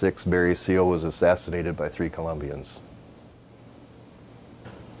 1986 Barry Seal was assassinated by 3 Colombians.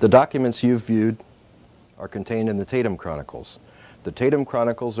 The documents you've viewed are contained in the Tatum Chronicles. The Tatum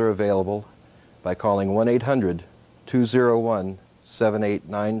Chronicles are available by calling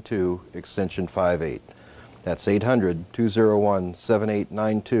 1-800-201-7892 extension 58. That's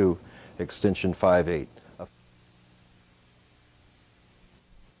 800-201-7892 extension 58.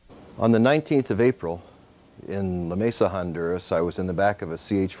 On the 19th of April in La Mesa, Honduras, I was in the back of a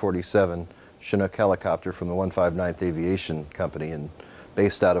CH-47 Chinook helicopter from the 159th Aviation Company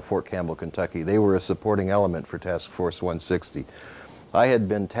based out of Fort Campbell, Kentucky. They were a supporting element for Task Force 160. I had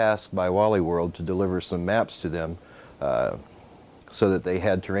been tasked by Wally World to deliver some maps to them so that they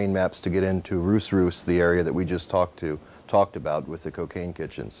had terrain maps to get into Rus Rus, the area that we just talked about with the cocaine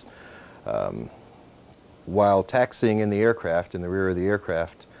kitchens. While taxiing in the aircraft, in the rear of the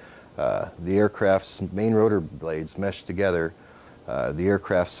aircraft's main rotor blades meshed together. The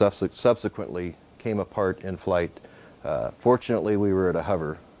aircraft subsequently came apart in flight. Fortunately, we were at a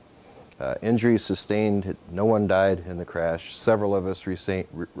hover. Injuries sustained, no one died in the crash. Several of us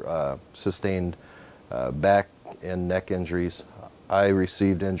sustained back and neck injuries. I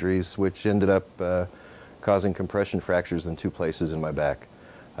received injuries which ended up causing compression fractures in 2 places in my back.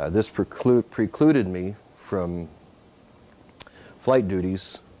 This precluded me from flight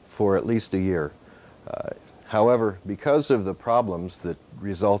duties for at least a year. However, because of the problems that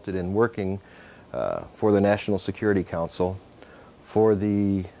resulted in working for the National Security Council, for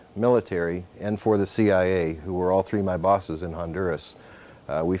the military, and for the CIA, who were all 3 my bosses in Honduras,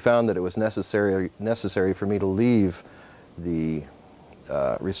 we found that it was necessary for me to leave the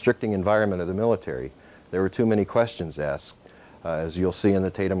restricting environment of the military. There were too many questions asked. As you'll see in the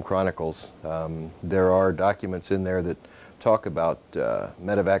Tatum Chronicles, there are documents in there that talk about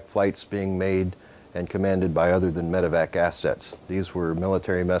medevac flights being made and commanded by other than medevac assets. These were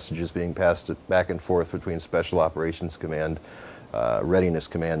military messages being passed back and forth between Special Operations Command, Readiness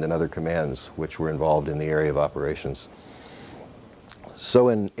Command, and other commands which were involved in the area of operations. So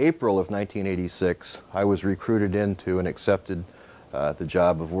in April of 1986, I was recruited into and accepted the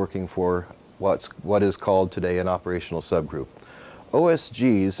job of working for what is called today an operational subgroup.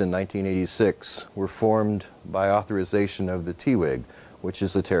 OSGs in 1986 were formed by authorization of the TWIG, which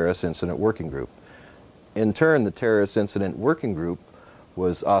is the Terrorist Incident Working Group. In turn, the Terrorist Incident Working Group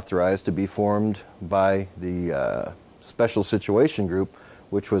was authorized to be formed by the Special Situation Group,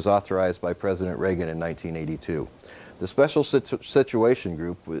 which was authorized by President Reagan in 1982. The Special Situation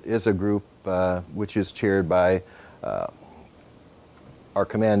Group is a group which is chaired by our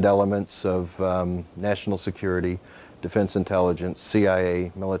command elements of national security, defense intelligence,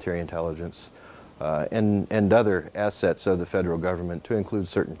 CIA, military intelligence, and other assets of the federal government, to include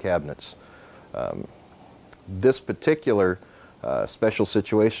certain cabinets. This particular Special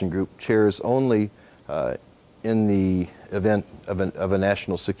Situation Group chairs only in the event of a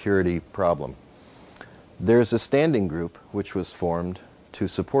national security problem. There's a standing group which was formed to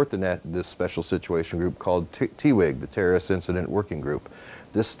support this Special Situation Group called TWIG, the Terrorist Incident Working Group.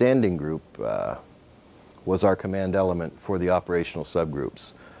 This standing group was our command element for the operational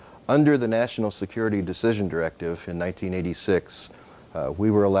subgroups. Under the National Security Decision Directive in 1986, we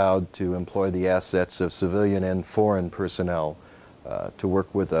were allowed to employ the assets of civilian and foreign personnel to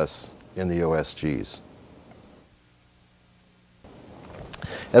work with us in the OSGs.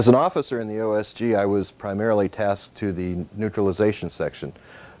 As an officer in the OSG, I was primarily tasked to the neutralization section.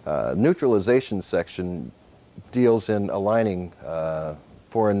 Neutralization section deals in aligning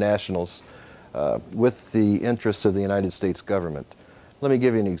foreign nationals with the interests of the United States government. Let me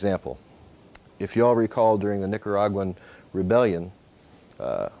give you an example. If you all recall, during the Nicaraguan rebellion,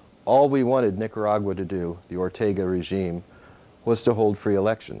 all we wanted Nicaragua to do, the Ortega regime, was to hold free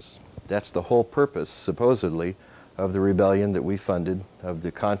elections. That's the whole purpose, supposedly, of the rebellion that we funded, of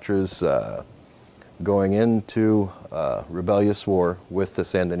the Contras going into rebellious war with the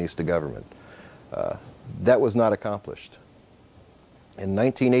Sandinista government. That was not accomplished. In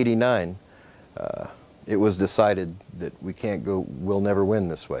 1989, it was decided that we'll never win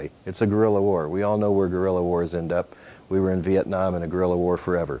this way. It's a guerrilla war. We all know where guerrilla wars end up. We were in Vietnam in a guerrilla war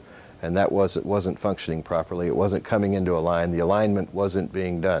forever. And that wasn't functioning properly. It wasn't coming into a line. The alignment wasn't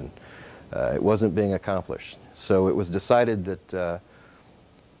being done. It wasn't being accomplished. So it was decided that the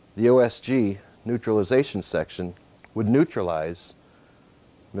OSG neutralization section would neutralize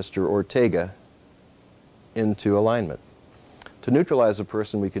Mr. Ortega into alignment. To neutralize a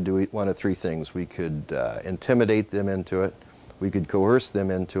person, we could do one of three things. We could intimidate them into it, we could coerce them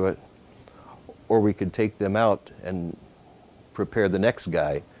into it, or we could take them out and prepare the next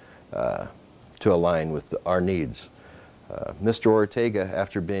guy to align with our needs. Mr. Ortega,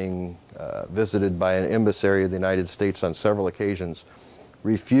 after being visited by an emissary of the United States on several occasions,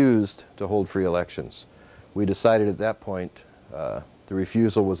 refused to hold free elections. We decided at that point the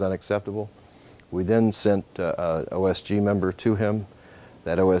refusal was unacceptable. We then sent an OSG member to him.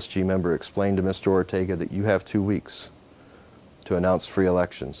 That OSG member explained to Mr. Ortega that you have 2 weeks to announce free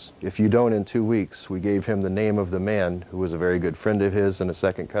elections. If you don't in 2 weeks, we gave him the name of the man who was a very good friend of his and a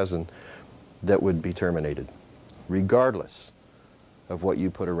second cousin that would be terminated, regardless of what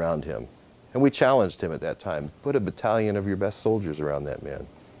you put around him. And we challenged him at that time, put a battalion of your best soldiers around that man.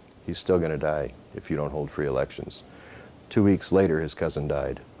 He's still going to die if you don't hold free elections. 2 weeks later, his cousin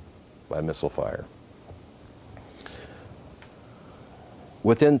died by missile fire.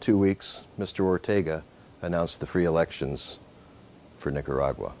 Within 2 weeks, Mr. Ortega announced the free elections for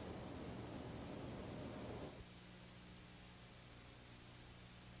Nicaragua.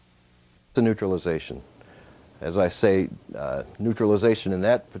 The neutralization. As I say, neutralization in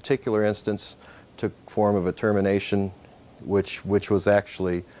that particular instance took form of a termination, which was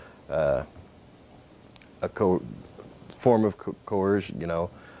actually a form of coercion,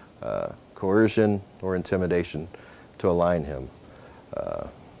 coercion or intimidation to align him.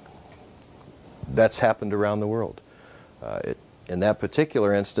 That's happened around the world. In that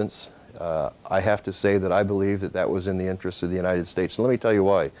particular instance, I have to say that I believe that that was in the interest of the United States. And let me tell you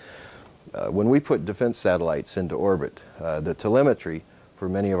why. When we put defense satellites into orbit, the telemetry for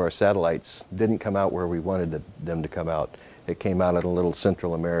many of our satellites didn't come out where we wanted them to come out. It came out in a little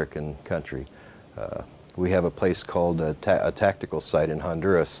Central American country. We have a place called a tactical site in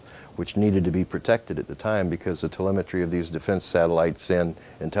Honduras, which needed to be protected at the time because the telemetry of these defense satellites and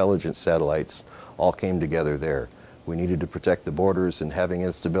intelligence satellites all came together there. We needed to protect the borders, and having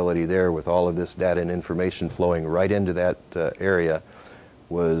instability there with all of this data and information flowing right into that area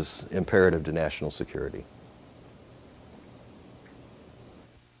was imperative to national security.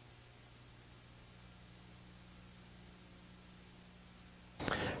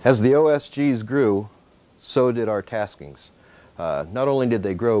 As the OSGs grew, so did our taskings. Not only did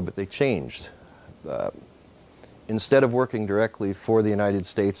they grow, but they changed. instead of working directly for the United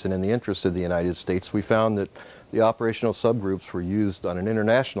States and in the interest of the United States, we found that the operational subgroups were used on an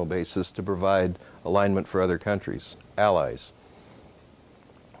international basis to provide alignment for other countries, allies.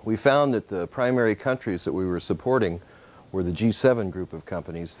 We found that the primary countries that we were supporting were the G7 group of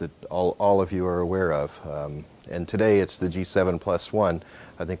companies that all of you are aware of. And today it's the G7 plus one.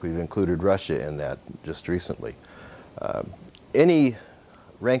 I think we've included Russia in that just recently. Any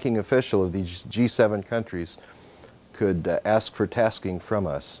ranking official of these G7 countries could ask for tasking from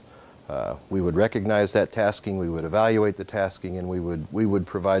us. We would recognize that tasking, we would evaluate the tasking, and we would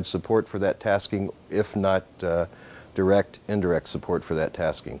provide support for that tasking, if not direct, indirect support for that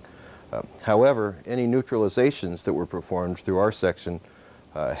tasking. However, any neutralizations that were performed through our section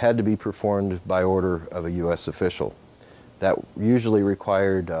had to be performed by order of a U.S. official. That usually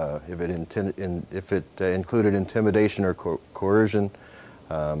required, if it included intimidation or coercion,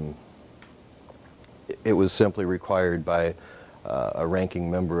 it was simply required by a ranking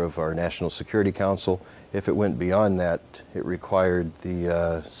member of our National Security Council. If it went beyond that, it required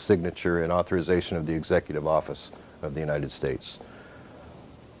the signature and authorization of the Executive Office of the United States.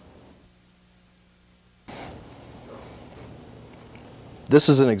 This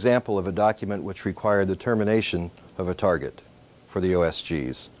is an example of a document which required the termination of a target for the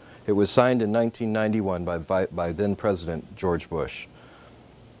OSGs. It was signed in 1991 by then President George Bush.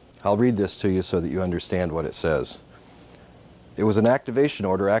 I'll read this to you so that you understand what it says. It was an activation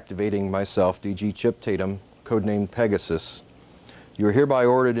order activating myself, DG Chip Tatum, codenamed Pegasus. You are hereby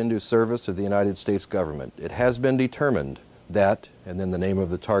ordered into service of the United States government. It has been determined that, and then the name of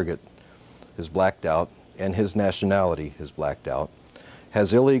the target is blacked out, and his nationality is blacked out,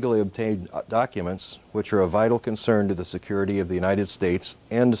 has illegally obtained documents which are of vital concern to the security of the United States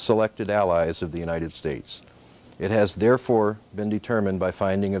and selected allies of the United States. It has therefore been determined by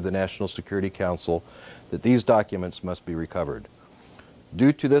finding of the National Security Council that these documents must be recovered.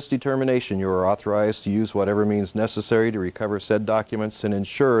 Due to this determination, you are authorized to use whatever means necessary to recover said documents and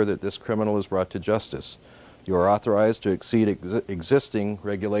ensure that this criminal is brought to justice. You are authorized to exceed existing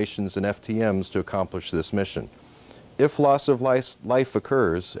regulations and FTMs to accomplish this mission. If loss of life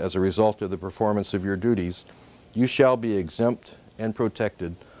occurs as a result of the performance of your duties, you shall be exempt and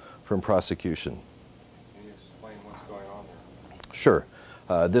protected from prosecution. Can you explain what's going on there? Sure.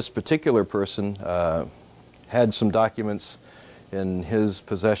 This particular person had some documents in his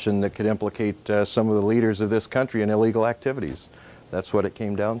possession that could implicate some of the leaders of this country in illegal activities. That's what it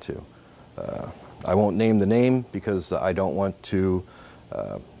came down to. I won't name the name because I don't want to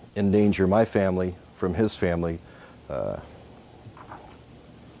endanger my family from his family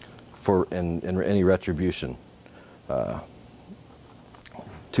for any retribution.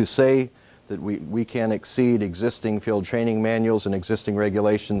 To say that we can exceed existing field training manuals and existing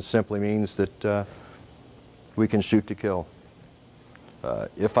regulations simply means that we can shoot to kill.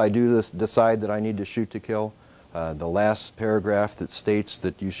 If I decide that I need to shoot to kill, the last paragraph that states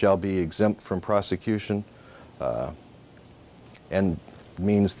that you shall be exempt from prosecution and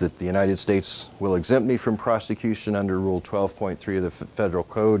means that the United States will exempt me from prosecution under Rule 12.3 of the Federal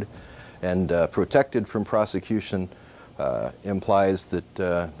Code, and protected from prosecution implies that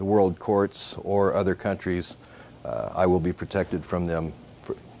the world courts or other countries, I will be protected from them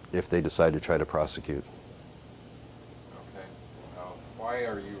if they decide to try to prosecute. Okay. Why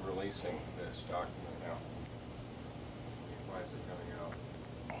are you releasing this document now? Why is it coming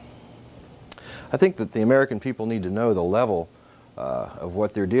out? I think that the American people need to know the level of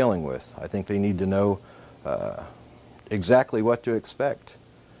what they're dealing with. I think they need to know exactly what to expect.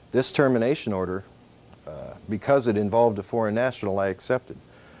 This termination order, because it involved a foreign national, I accepted.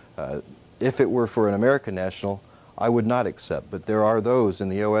 If it were for an American national, I would not accept, but there are those in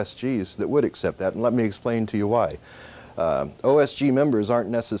the OSGs that would accept that, and let me explain to you why. OSG members aren't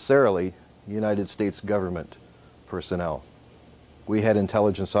necessarily United States government personnel. We had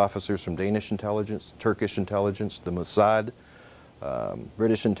intelligence officers from Danish intelligence, Turkish intelligence, the Mossad,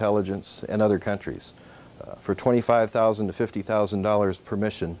 British intelligence, and other countries. For $25,000 to $50,000 per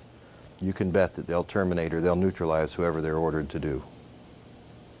mission, you can bet that they'll terminate or they'll neutralize whoever they're ordered to do.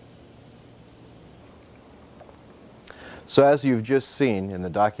 So as you've just seen in the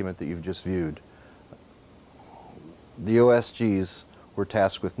document that you've just viewed, the OSGs were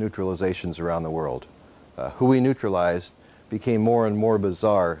tasked with neutralizations around the world. Who we neutralized became more and more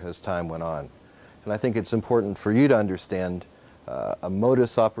bizarre as time went on. And I think it's important for you to understand a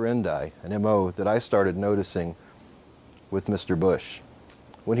modus operandi, an MO, that I started noticing with Mr. Bush.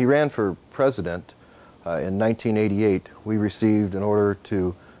 When he ran for president in 1988, we received an order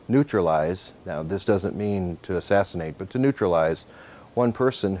to neutralize, now this doesn't mean to assassinate, but to neutralize one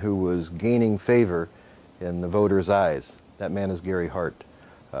person who was gaining favor in the voters' eyes. That man is Gary Hart.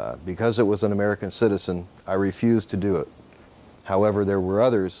 Because it was an American citizen, I refused to do it. However, there were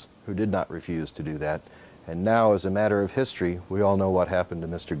others who did not refuse to do that. And now, as a matter of history, we all know what happened to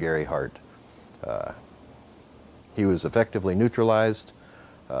Mr. Gary Hart. He was effectively neutralized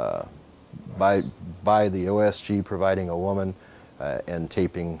by the OSG providing a woman and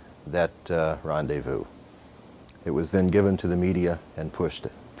taping that rendezvous. It was then given to the media and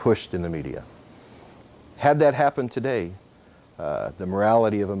pushed in the media. Had that happened today, the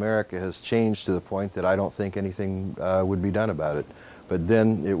morality of America has changed to the point that I don't think anything would be done about it. But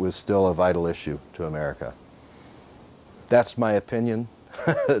then it was still a vital issue to America. That's my opinion.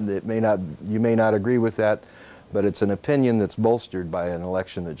 You may not agree with that, but it's an opinion that's bolstered by an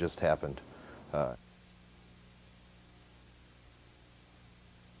election that just happened. The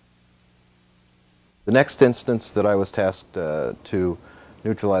next instance that I was tasked to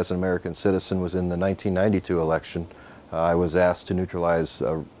neutralize an American citizen was in the 1992 election. I was asked to neutralize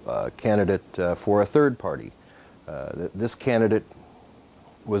a candidate for a third party. This candidate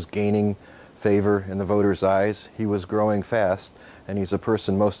was gaining favor in the voters' eyes. He was growing fast, and he's a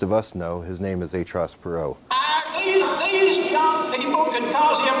person most of us know. His name is Atros Perot. These young people could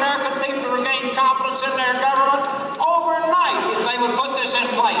cause the American people to regain confidence in their government overnight if they would put this in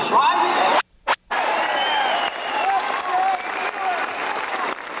place, right?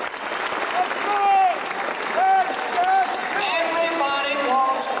 Everybody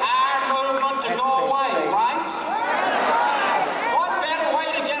wants our movement to go away, right? What better way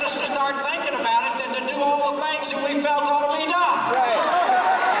to get us to start thinking about it than to do all the things that we felt ought to be done?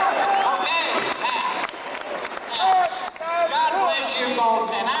 Okay, now, God bless you both,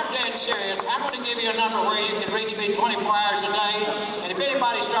 and I'm dead serious. I'm going to give you a number where you can reach me 24 hours a day, and if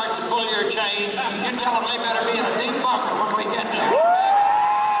anybody starts to pull your chain, you tell them they better be in a deep bunker when we get there.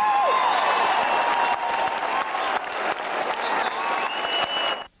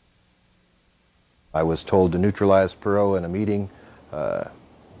 I was told to neutralize Perot in a meeting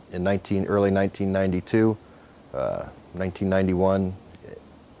in early 1992, 1991,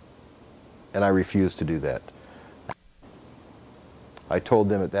 and I refused to do that. I told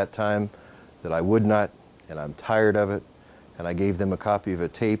them at that time that I would not, and I'm tired of it, and I gave them a copy of a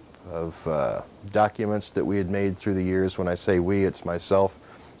tape of documents that we had made through the years. When I say we, it's myself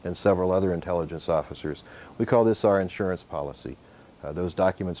and several other intelligence officers. We call this our insurance policy. Those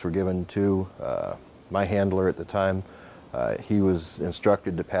documents were given to my handler at the time. He was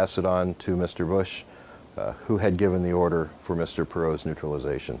instructed to pass it on to Mr. Bush, who had given the order for Mr. Perot's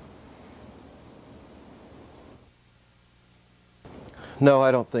neutralization. No,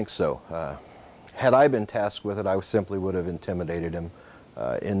 I don't think so. Had I been tasked with it, I simply would have intimidated him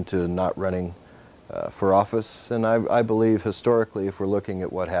into not running for office. And I believe historically, if we're looking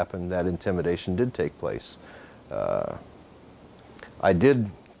at what happened, that intimidation did take place. I did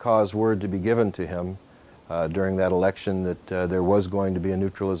cause word to be given to him during that election that there was going to be a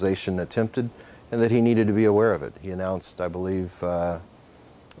neutralization attempted and that he needed to be aware of it. He announced, I believe,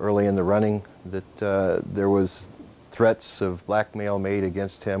 early in the running that there was threats of blackmail made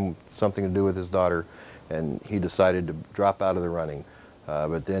against him, something to do with his daughter, and he decided to drop out of the running.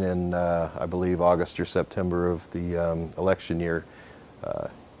 But then in, I believe, August or September of the election year,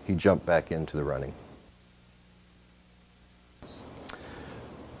 he jumped back into the running.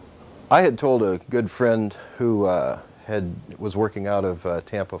 I had told a good friend who was working out of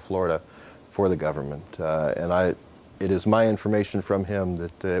Tampa, Florida for the government, and it is my information from him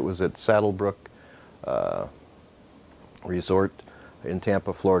that it was at Saddlebrook Resort in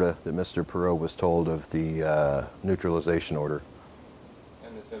Tampa, Florida, that Mr. Perot was told of the neutralization order.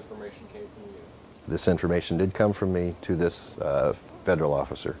 And this information came from you? This information did come from me to this federal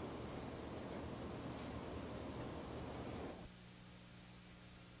officer.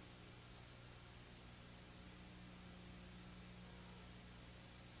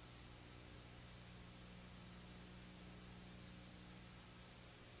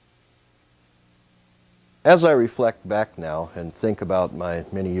 As I reflect back now and think about my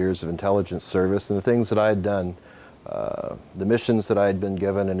many years of intelligence service and the things that I had done, the missions that I had been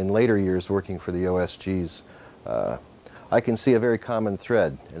given, and in later years working for the OSGs, I can see a very common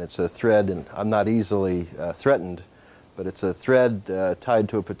thread, and it's a thread, and I'm not easily threatened, but it's a thread tied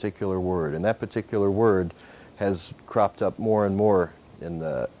to a particular word, and that particular word has cropped up more and more in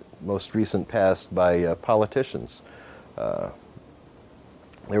the most recent past by politicians.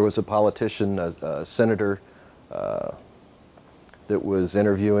 There was a politician, a senator, that was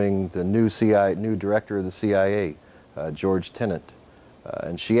interviewing the new director of the CIA, George Tenet,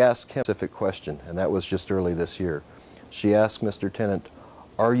 and she asked him a specific question, and that was just early this year. She asked Mr. Tenet,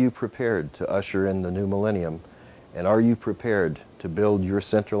 Are you prepared to usher in the new millennium? And are you prepared to build your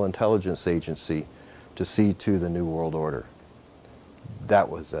Central Intelligence Agency to see to the New World Order? That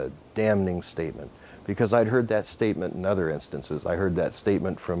was a damning statement, because I'd heard that statement in other instances. I heard that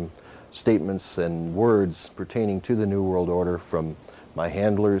statement from statements and words pertaining to the New World Order from my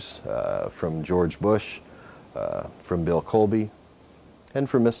handlers, from George Bush, from Bill Colby, and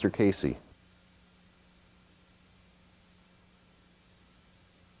from Mr. Casey.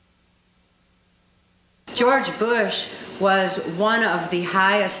 George Bush was one of the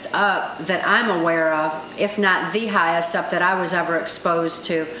highest up that I'm aware of, if not the highest up that I was ever exposed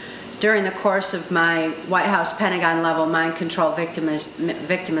to during the course of my White House Pentagon level mind control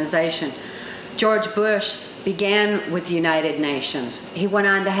victimization. George Bush began with the United Nations. He went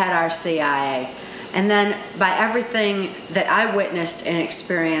on to head our CIA. And then by everything that I witnessed and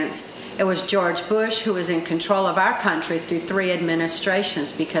experienced, it was George Bush who was in control of our country through 3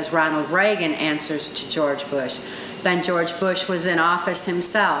 administrations, because Ronald Reagan answers to George Bush. Then George Bush was in office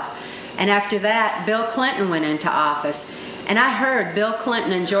himself. And after that, Bill Clinton went into office. And I heard Bill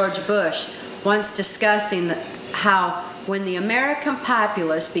Clinton and George Bush once discussing how when the American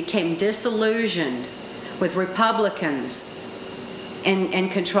populace became disillusioned with Republicans in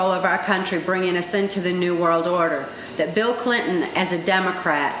control of our country, bringing us into the New World Order, that Bill Clinton, as a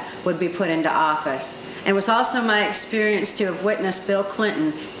Democrat, would be put into office. And it was also my experience to have witnessed Bill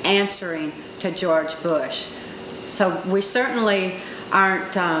Clinton answering to George Bush. So we certainly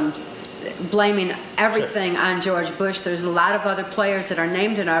aren't blaming everything on George Bush. There's a lot of other players that are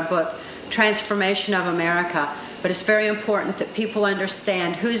named in our book, Transformation of America. But it's very important that people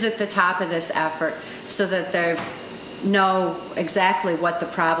understand who's at the top of this effort so that they know exactly what the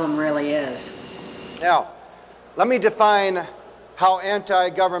problem really is. Now, let me define how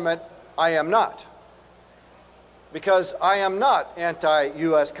anti-government I am not. Because I am not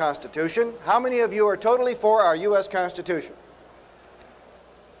anti-U.S. Constitution. How many of you are totally for our U.S. Constitution?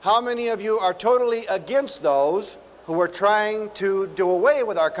 How many of you are totally against those who are trying to do away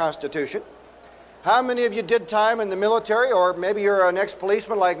with our Constitution? How many of you did time in the military, or maybe you're an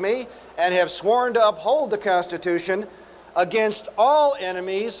ex-policeman like me, and have sworn to uphold the Constitution against all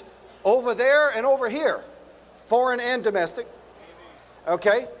enemies over there and over here, foreign and domestic?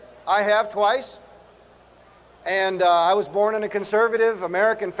 Okay, I have twice. And I was born in a conservative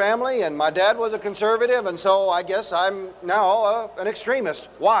American family, and my dad was a conservative, and so I guess I'm now an extremist.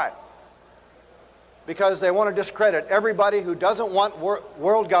 Why? Because they want to discredit everybody who doesn't want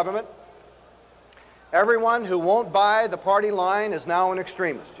world government. Everyone who won't buy the party line is now an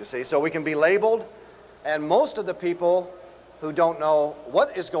extremist, you see, so we can be labeled. And most of the people who don't know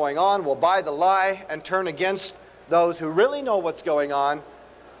what is going on will buy the lie and turn against those who really know what's going on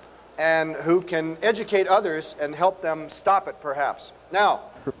and who can educate others and help them stop it, perhaps. Now,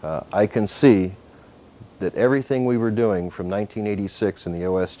 I can see that everything we were doing from 1986 in the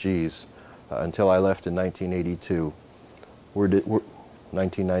OSGs until I left in 1982,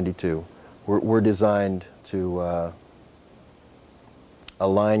 1992, were designed to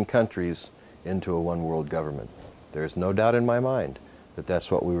align countries into a one-world government. There's no doubt in my mind that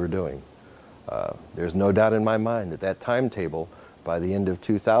that's what we were doing. There's no doubt in my mind that that timetable by the end of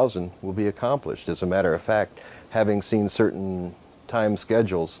 2000 will be accomplished. As a matter of fact, having seen certain time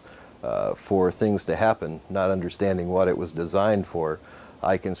schedules for things to happen, not understanding what it was designed for,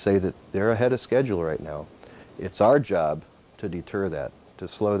 I can say that they're ahead of schedule right now. It's our job to deter that, to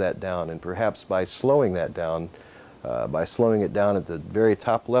slow that down, and perhaps by slowing that down, by slowing it down at the very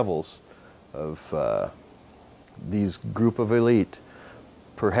top levels of these group of elite,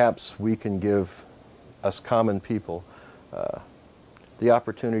 perhaps we can give us common people the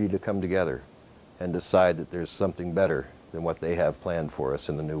opportunity to come together and decide that there's something better than what they have planned for us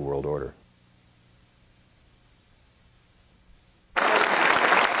in the New World Order. No,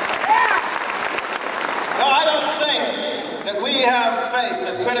 I don't think that we have faced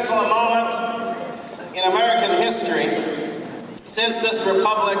as critical a moment in American history since this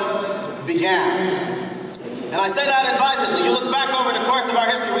republic began. And I say that advisedly. You look back over the course of our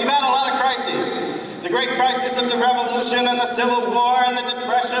history, we've had a lot of crises. The great crisis of the Revolution and the Civil War and the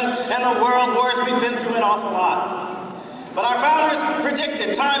Depression and the World Wars, we've been through an awful lot. But our founders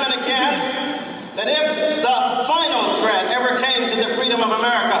predicted time and again that if the final threat ever came to the freedom of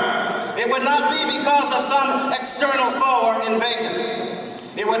America, it would not be because of some external foe or invasion.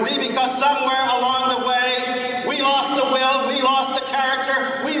 It would be because somewhere along the way, we lost the will, we lost the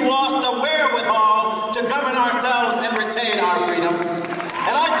character, we lost the wherewithal to govern ourselves and retain our freedom.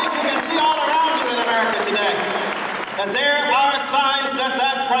 And I think you can see all around you in America today that there are signs that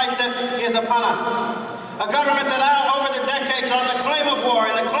that crisis is upon us. A government that over the decades on the claim of war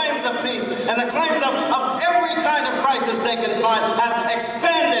and the claims of peace and the claims of every kind of crisis they can find has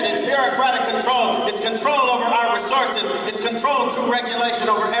expanded its bureaucratic control, its control over our resources, its control through regulation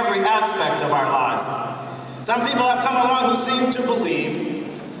over every aspect of our lives. Some people have come along who seem to believe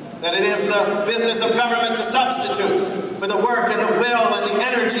that it is the business of government to substitute for the work and the will and the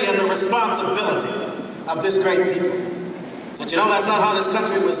energy and the responsibility of this great people. But you know, that's not how this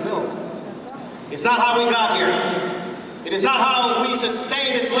country was built. It's not how we got here. It is not how we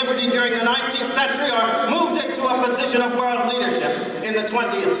sustained its liberty during the 19th century or moved it to a position of world leadership in the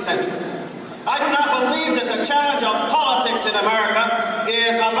 20th century. I do not believe that the challenge of politics in America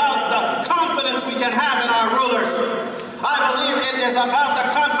is about the confidence we can have in our rulers. I believe it is about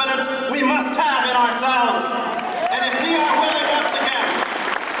the confidence we must have in ourselves. And if we are willing once again,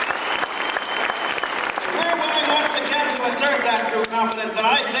 to assert that true confidence, then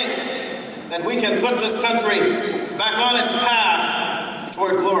I think that we can put this country back on its path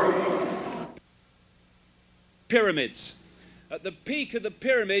toward glory. Pyramids. At the peak of the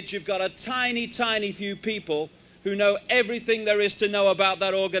pyramid, you've got a tiny, tiny few people who know everything there is to know about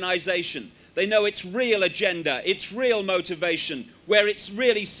that organization. They know its real agenda, its real motivation, where it's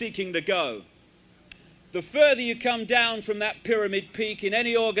really seeking to go. The further you come down from that pyramid peak in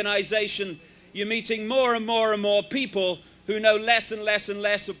any organization, you're meeting more and more and more people who know less and less and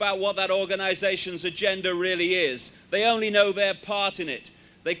less about what that organization's agenda really is. They only know their part in it.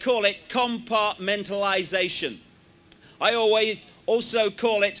 They call it compartmentalization. I always also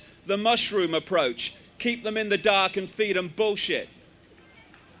call it the mushroom approach. Keep them in the dark and feed them bullshit.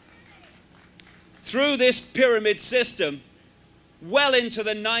 Through this pyramid system, well into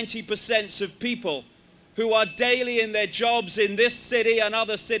the 90% of people who are daily in their jobs in this city and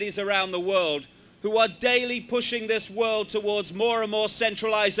other cities around the world, who are daily pushing this world towards more and more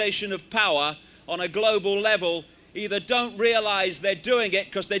centralization of power on a global level, either don't realize they're doing it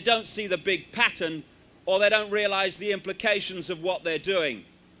because they don't see the big pattern, or they don't realize the implications of what they're doing.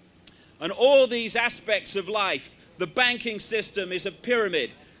 And all these aspects of life, the banking system is a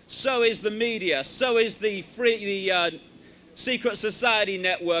pyramid, so is the media, so is the secret society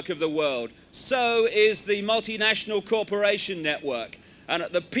network of the world, so is the multinational corporation network. And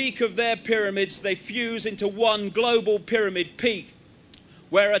at the peak of their pyramids, they fuse into one global pyramid peak,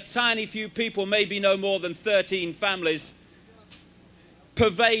 where a tiny few people, maybe no more than 13 families,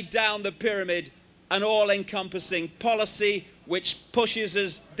 pervade down the pyramid an all-encompassing policy which pushes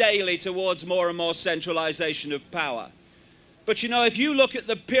us daily towards more and more centralization of power. But you know, if you look at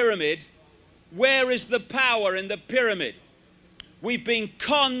the pyramid, where is the power in the pyramid? We've been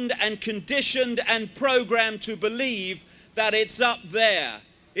conned and conditioned and programmed to believe that it's up there.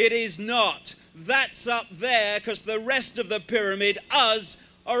 It is not. That's up there because the rest of the pyramid, us,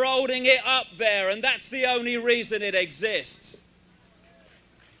 are holding it up there, and that's the only reason it exists.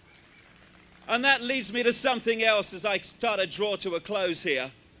 And that leads me to something else as I start to draw to a close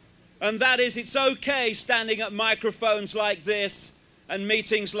here. And that is, it's okay standing at microphones like this and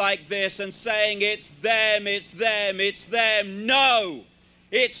meetings like this and saying it's them, it's them, it's them. No!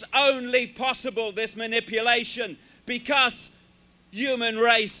 It's only possible, this manipulation, because human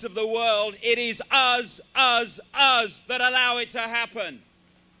race of the world, it is us that allow it to happen.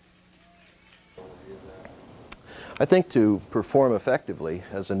 I think to perform effectively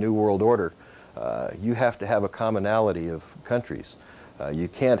as a new world order, you have to have a commonality of countries. You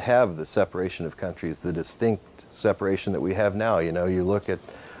can't have the separation of countries, the distinct separation that we have now. You know, you look at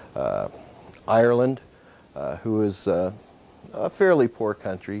Ireland, who is a fairly poor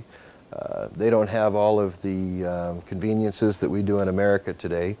country. They don't have all of the conveniences that we do in America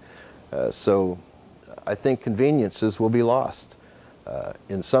today. So I think conveniences will be lost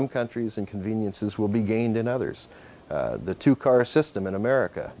in some countries and conveniences will be gained in others. The two-car system in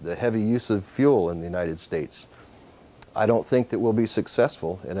America, the heavy use of fuel in the United States, I don't think that we'll be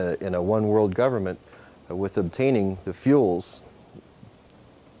successful in a one-world government with obtaining the fuels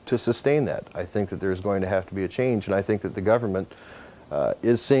to sustain that. I think that there's going to have to be a change, and I think that the government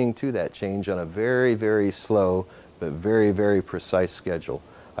is seeing to that change on a very, very slow but very, very precise schedule.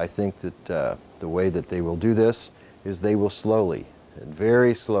 I think that the way that they will do this is they will slowly, and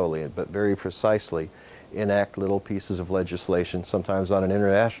very slowly, but very precisely, enact little pieces of legislation, sometimes on an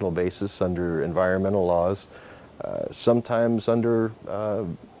international basis under environmental laws, sometimes under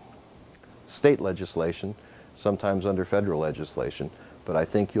state legislation, sometimes under federal legislation. But I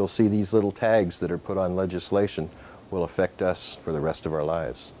think you'll see these little tags that are put on legislation will affect us for the rest of our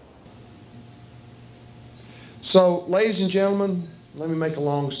lives. So, ladies and gentlemen, let me make a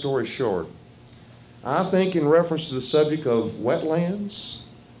long story short. I think in reference to the subject of wetlands,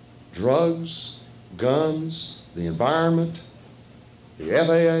 drugs, guns, the environment, the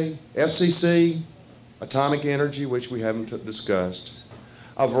FAA, FCC, atomic energy, which we haven't discussed,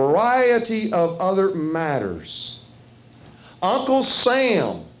 a variety of other matters. Uncle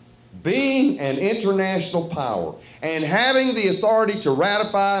Sam, being an international power and having the authority to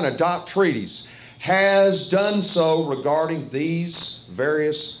ratify and adopt treaties, has done so regarding these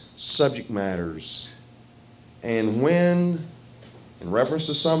various subject matters. And when, in reference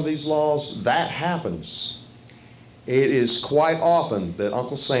to some of these laws, that happens, it is quite often that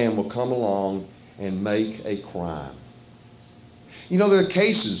Uncle Sam will come along and make a crime. You know, there are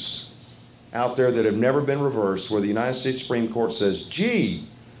cases out there that have never been reversed where the United States Supreme Court says, gee,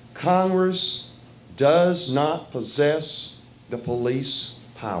 Congress does not possess the police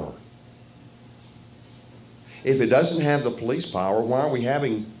power. If it doesn't have the police power, why are we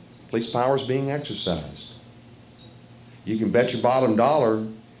having police powers being exercised? You can bet your bottom dollar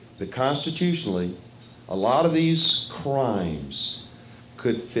that constitutionally, a lot of these crimes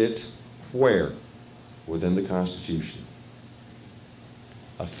could fit where? Within the Constitution.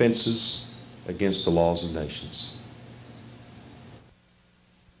 Offenses against the laws of nations.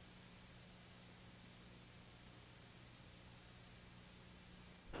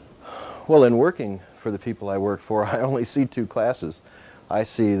 Well, in working for the people I work for, I only see two classes. I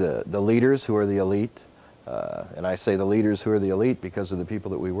see the leaders who are the elite, and I say the leaders who are the elite because of the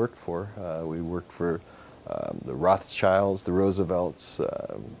people that we worked for. We worked for the Rothschilds, the Roosevelts,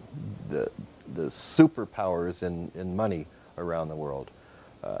 the superpowers in money around the world.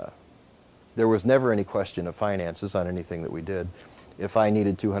 There was never any question of finances on anything that we did. If I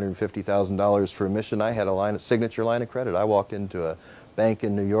needed $250,000 for a mission, I had a signature line of credit. I walked into a bank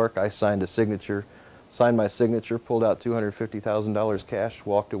in New York, I signed my signature, pulled out $250,000 cash,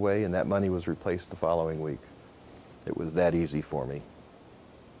 walked away, and that money was replaced the following week. It was that easy for me.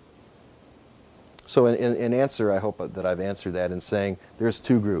 So in answer, I hope that I've answered that in saying there's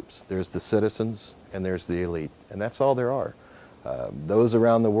two groups. There's the citizens and there's the elite, and that's all there are. Those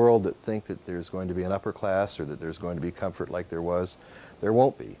around the world that think that there's going to be an upper class or that there's going to be comfort like there was, there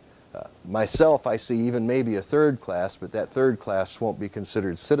won't be. Myself, I see even maybe a third class, but that third class won't be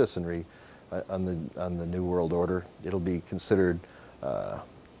considered citizenry on the New World Order. It'll be considered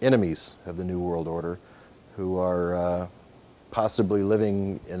enemies of the New World Order who are possibly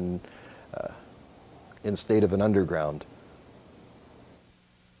living in state of an underground.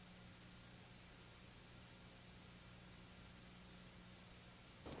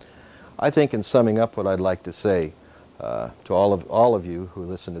 I think in summing up what I'd like to say to all of you who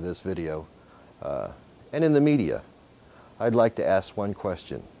listen to this video and in the media, I'd like to ask one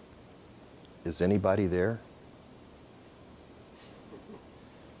question. Is anybody there?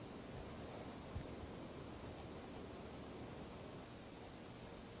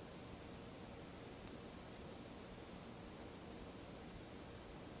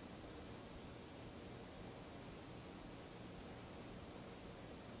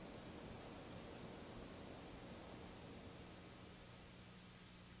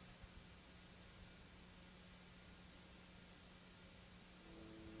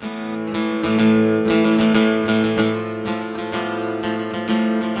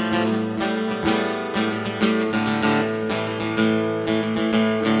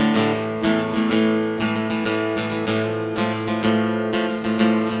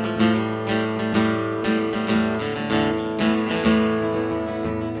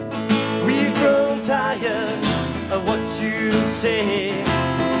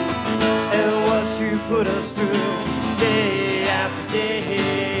 Put us through day after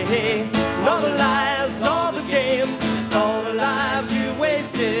day. And all the lies, all the games, all the lives you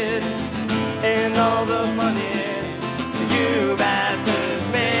wasted, and all the money you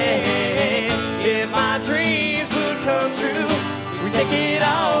bastards made. If my dreams would come true, we'd take it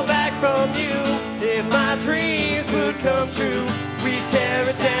all back from you. If my dreams would come true, we'd tear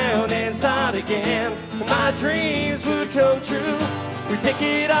it down and start again. If my dreams would come true, we'd take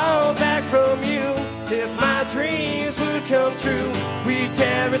it all back from you. If my dreams would come true, we'd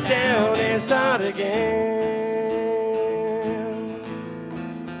tear it down and start again.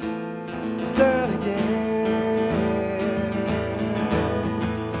 Start again.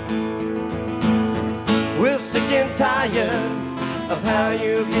 We're sick and tired of how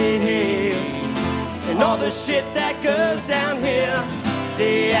you behave and all the shit that goes down here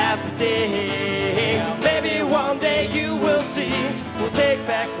day after day. Maybe one day you will see we'll take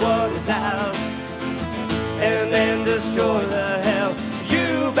back what is ours and then destroy the hell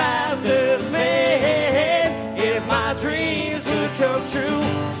you bastards made. If my dreams would come true,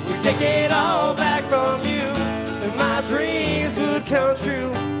 we'd take it all back from you. If my dreams would come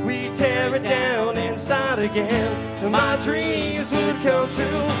true, we'd tear it down and again. My dreams would come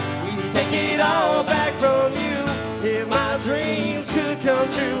true. We'd take it all back from you. If my dreams could come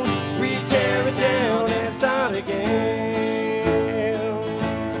true, we'd tear it down and start again.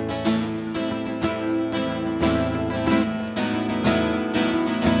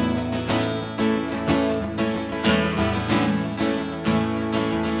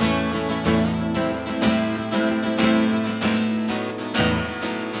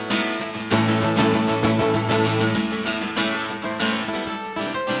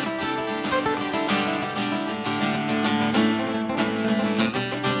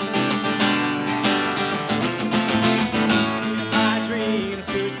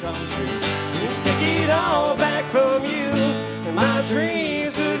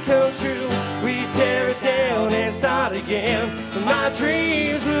 Again, my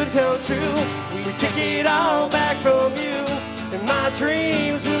dreams would come true. We'd take it all back from you, and my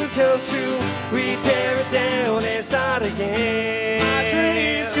dreams would come true. We'd tear it down and start again. My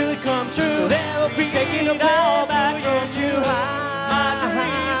dreams could come true. They'll be taking it all back from you. My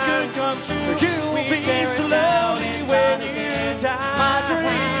dreams could come true. You'll be so lonely when you die. My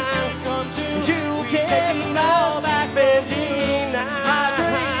dreams could come true. You'll get all back spending night. My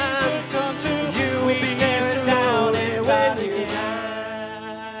dreams could come true. You'll be so lonely when you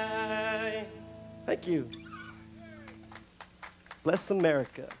die. Thank you. Bless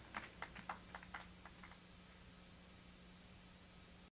America.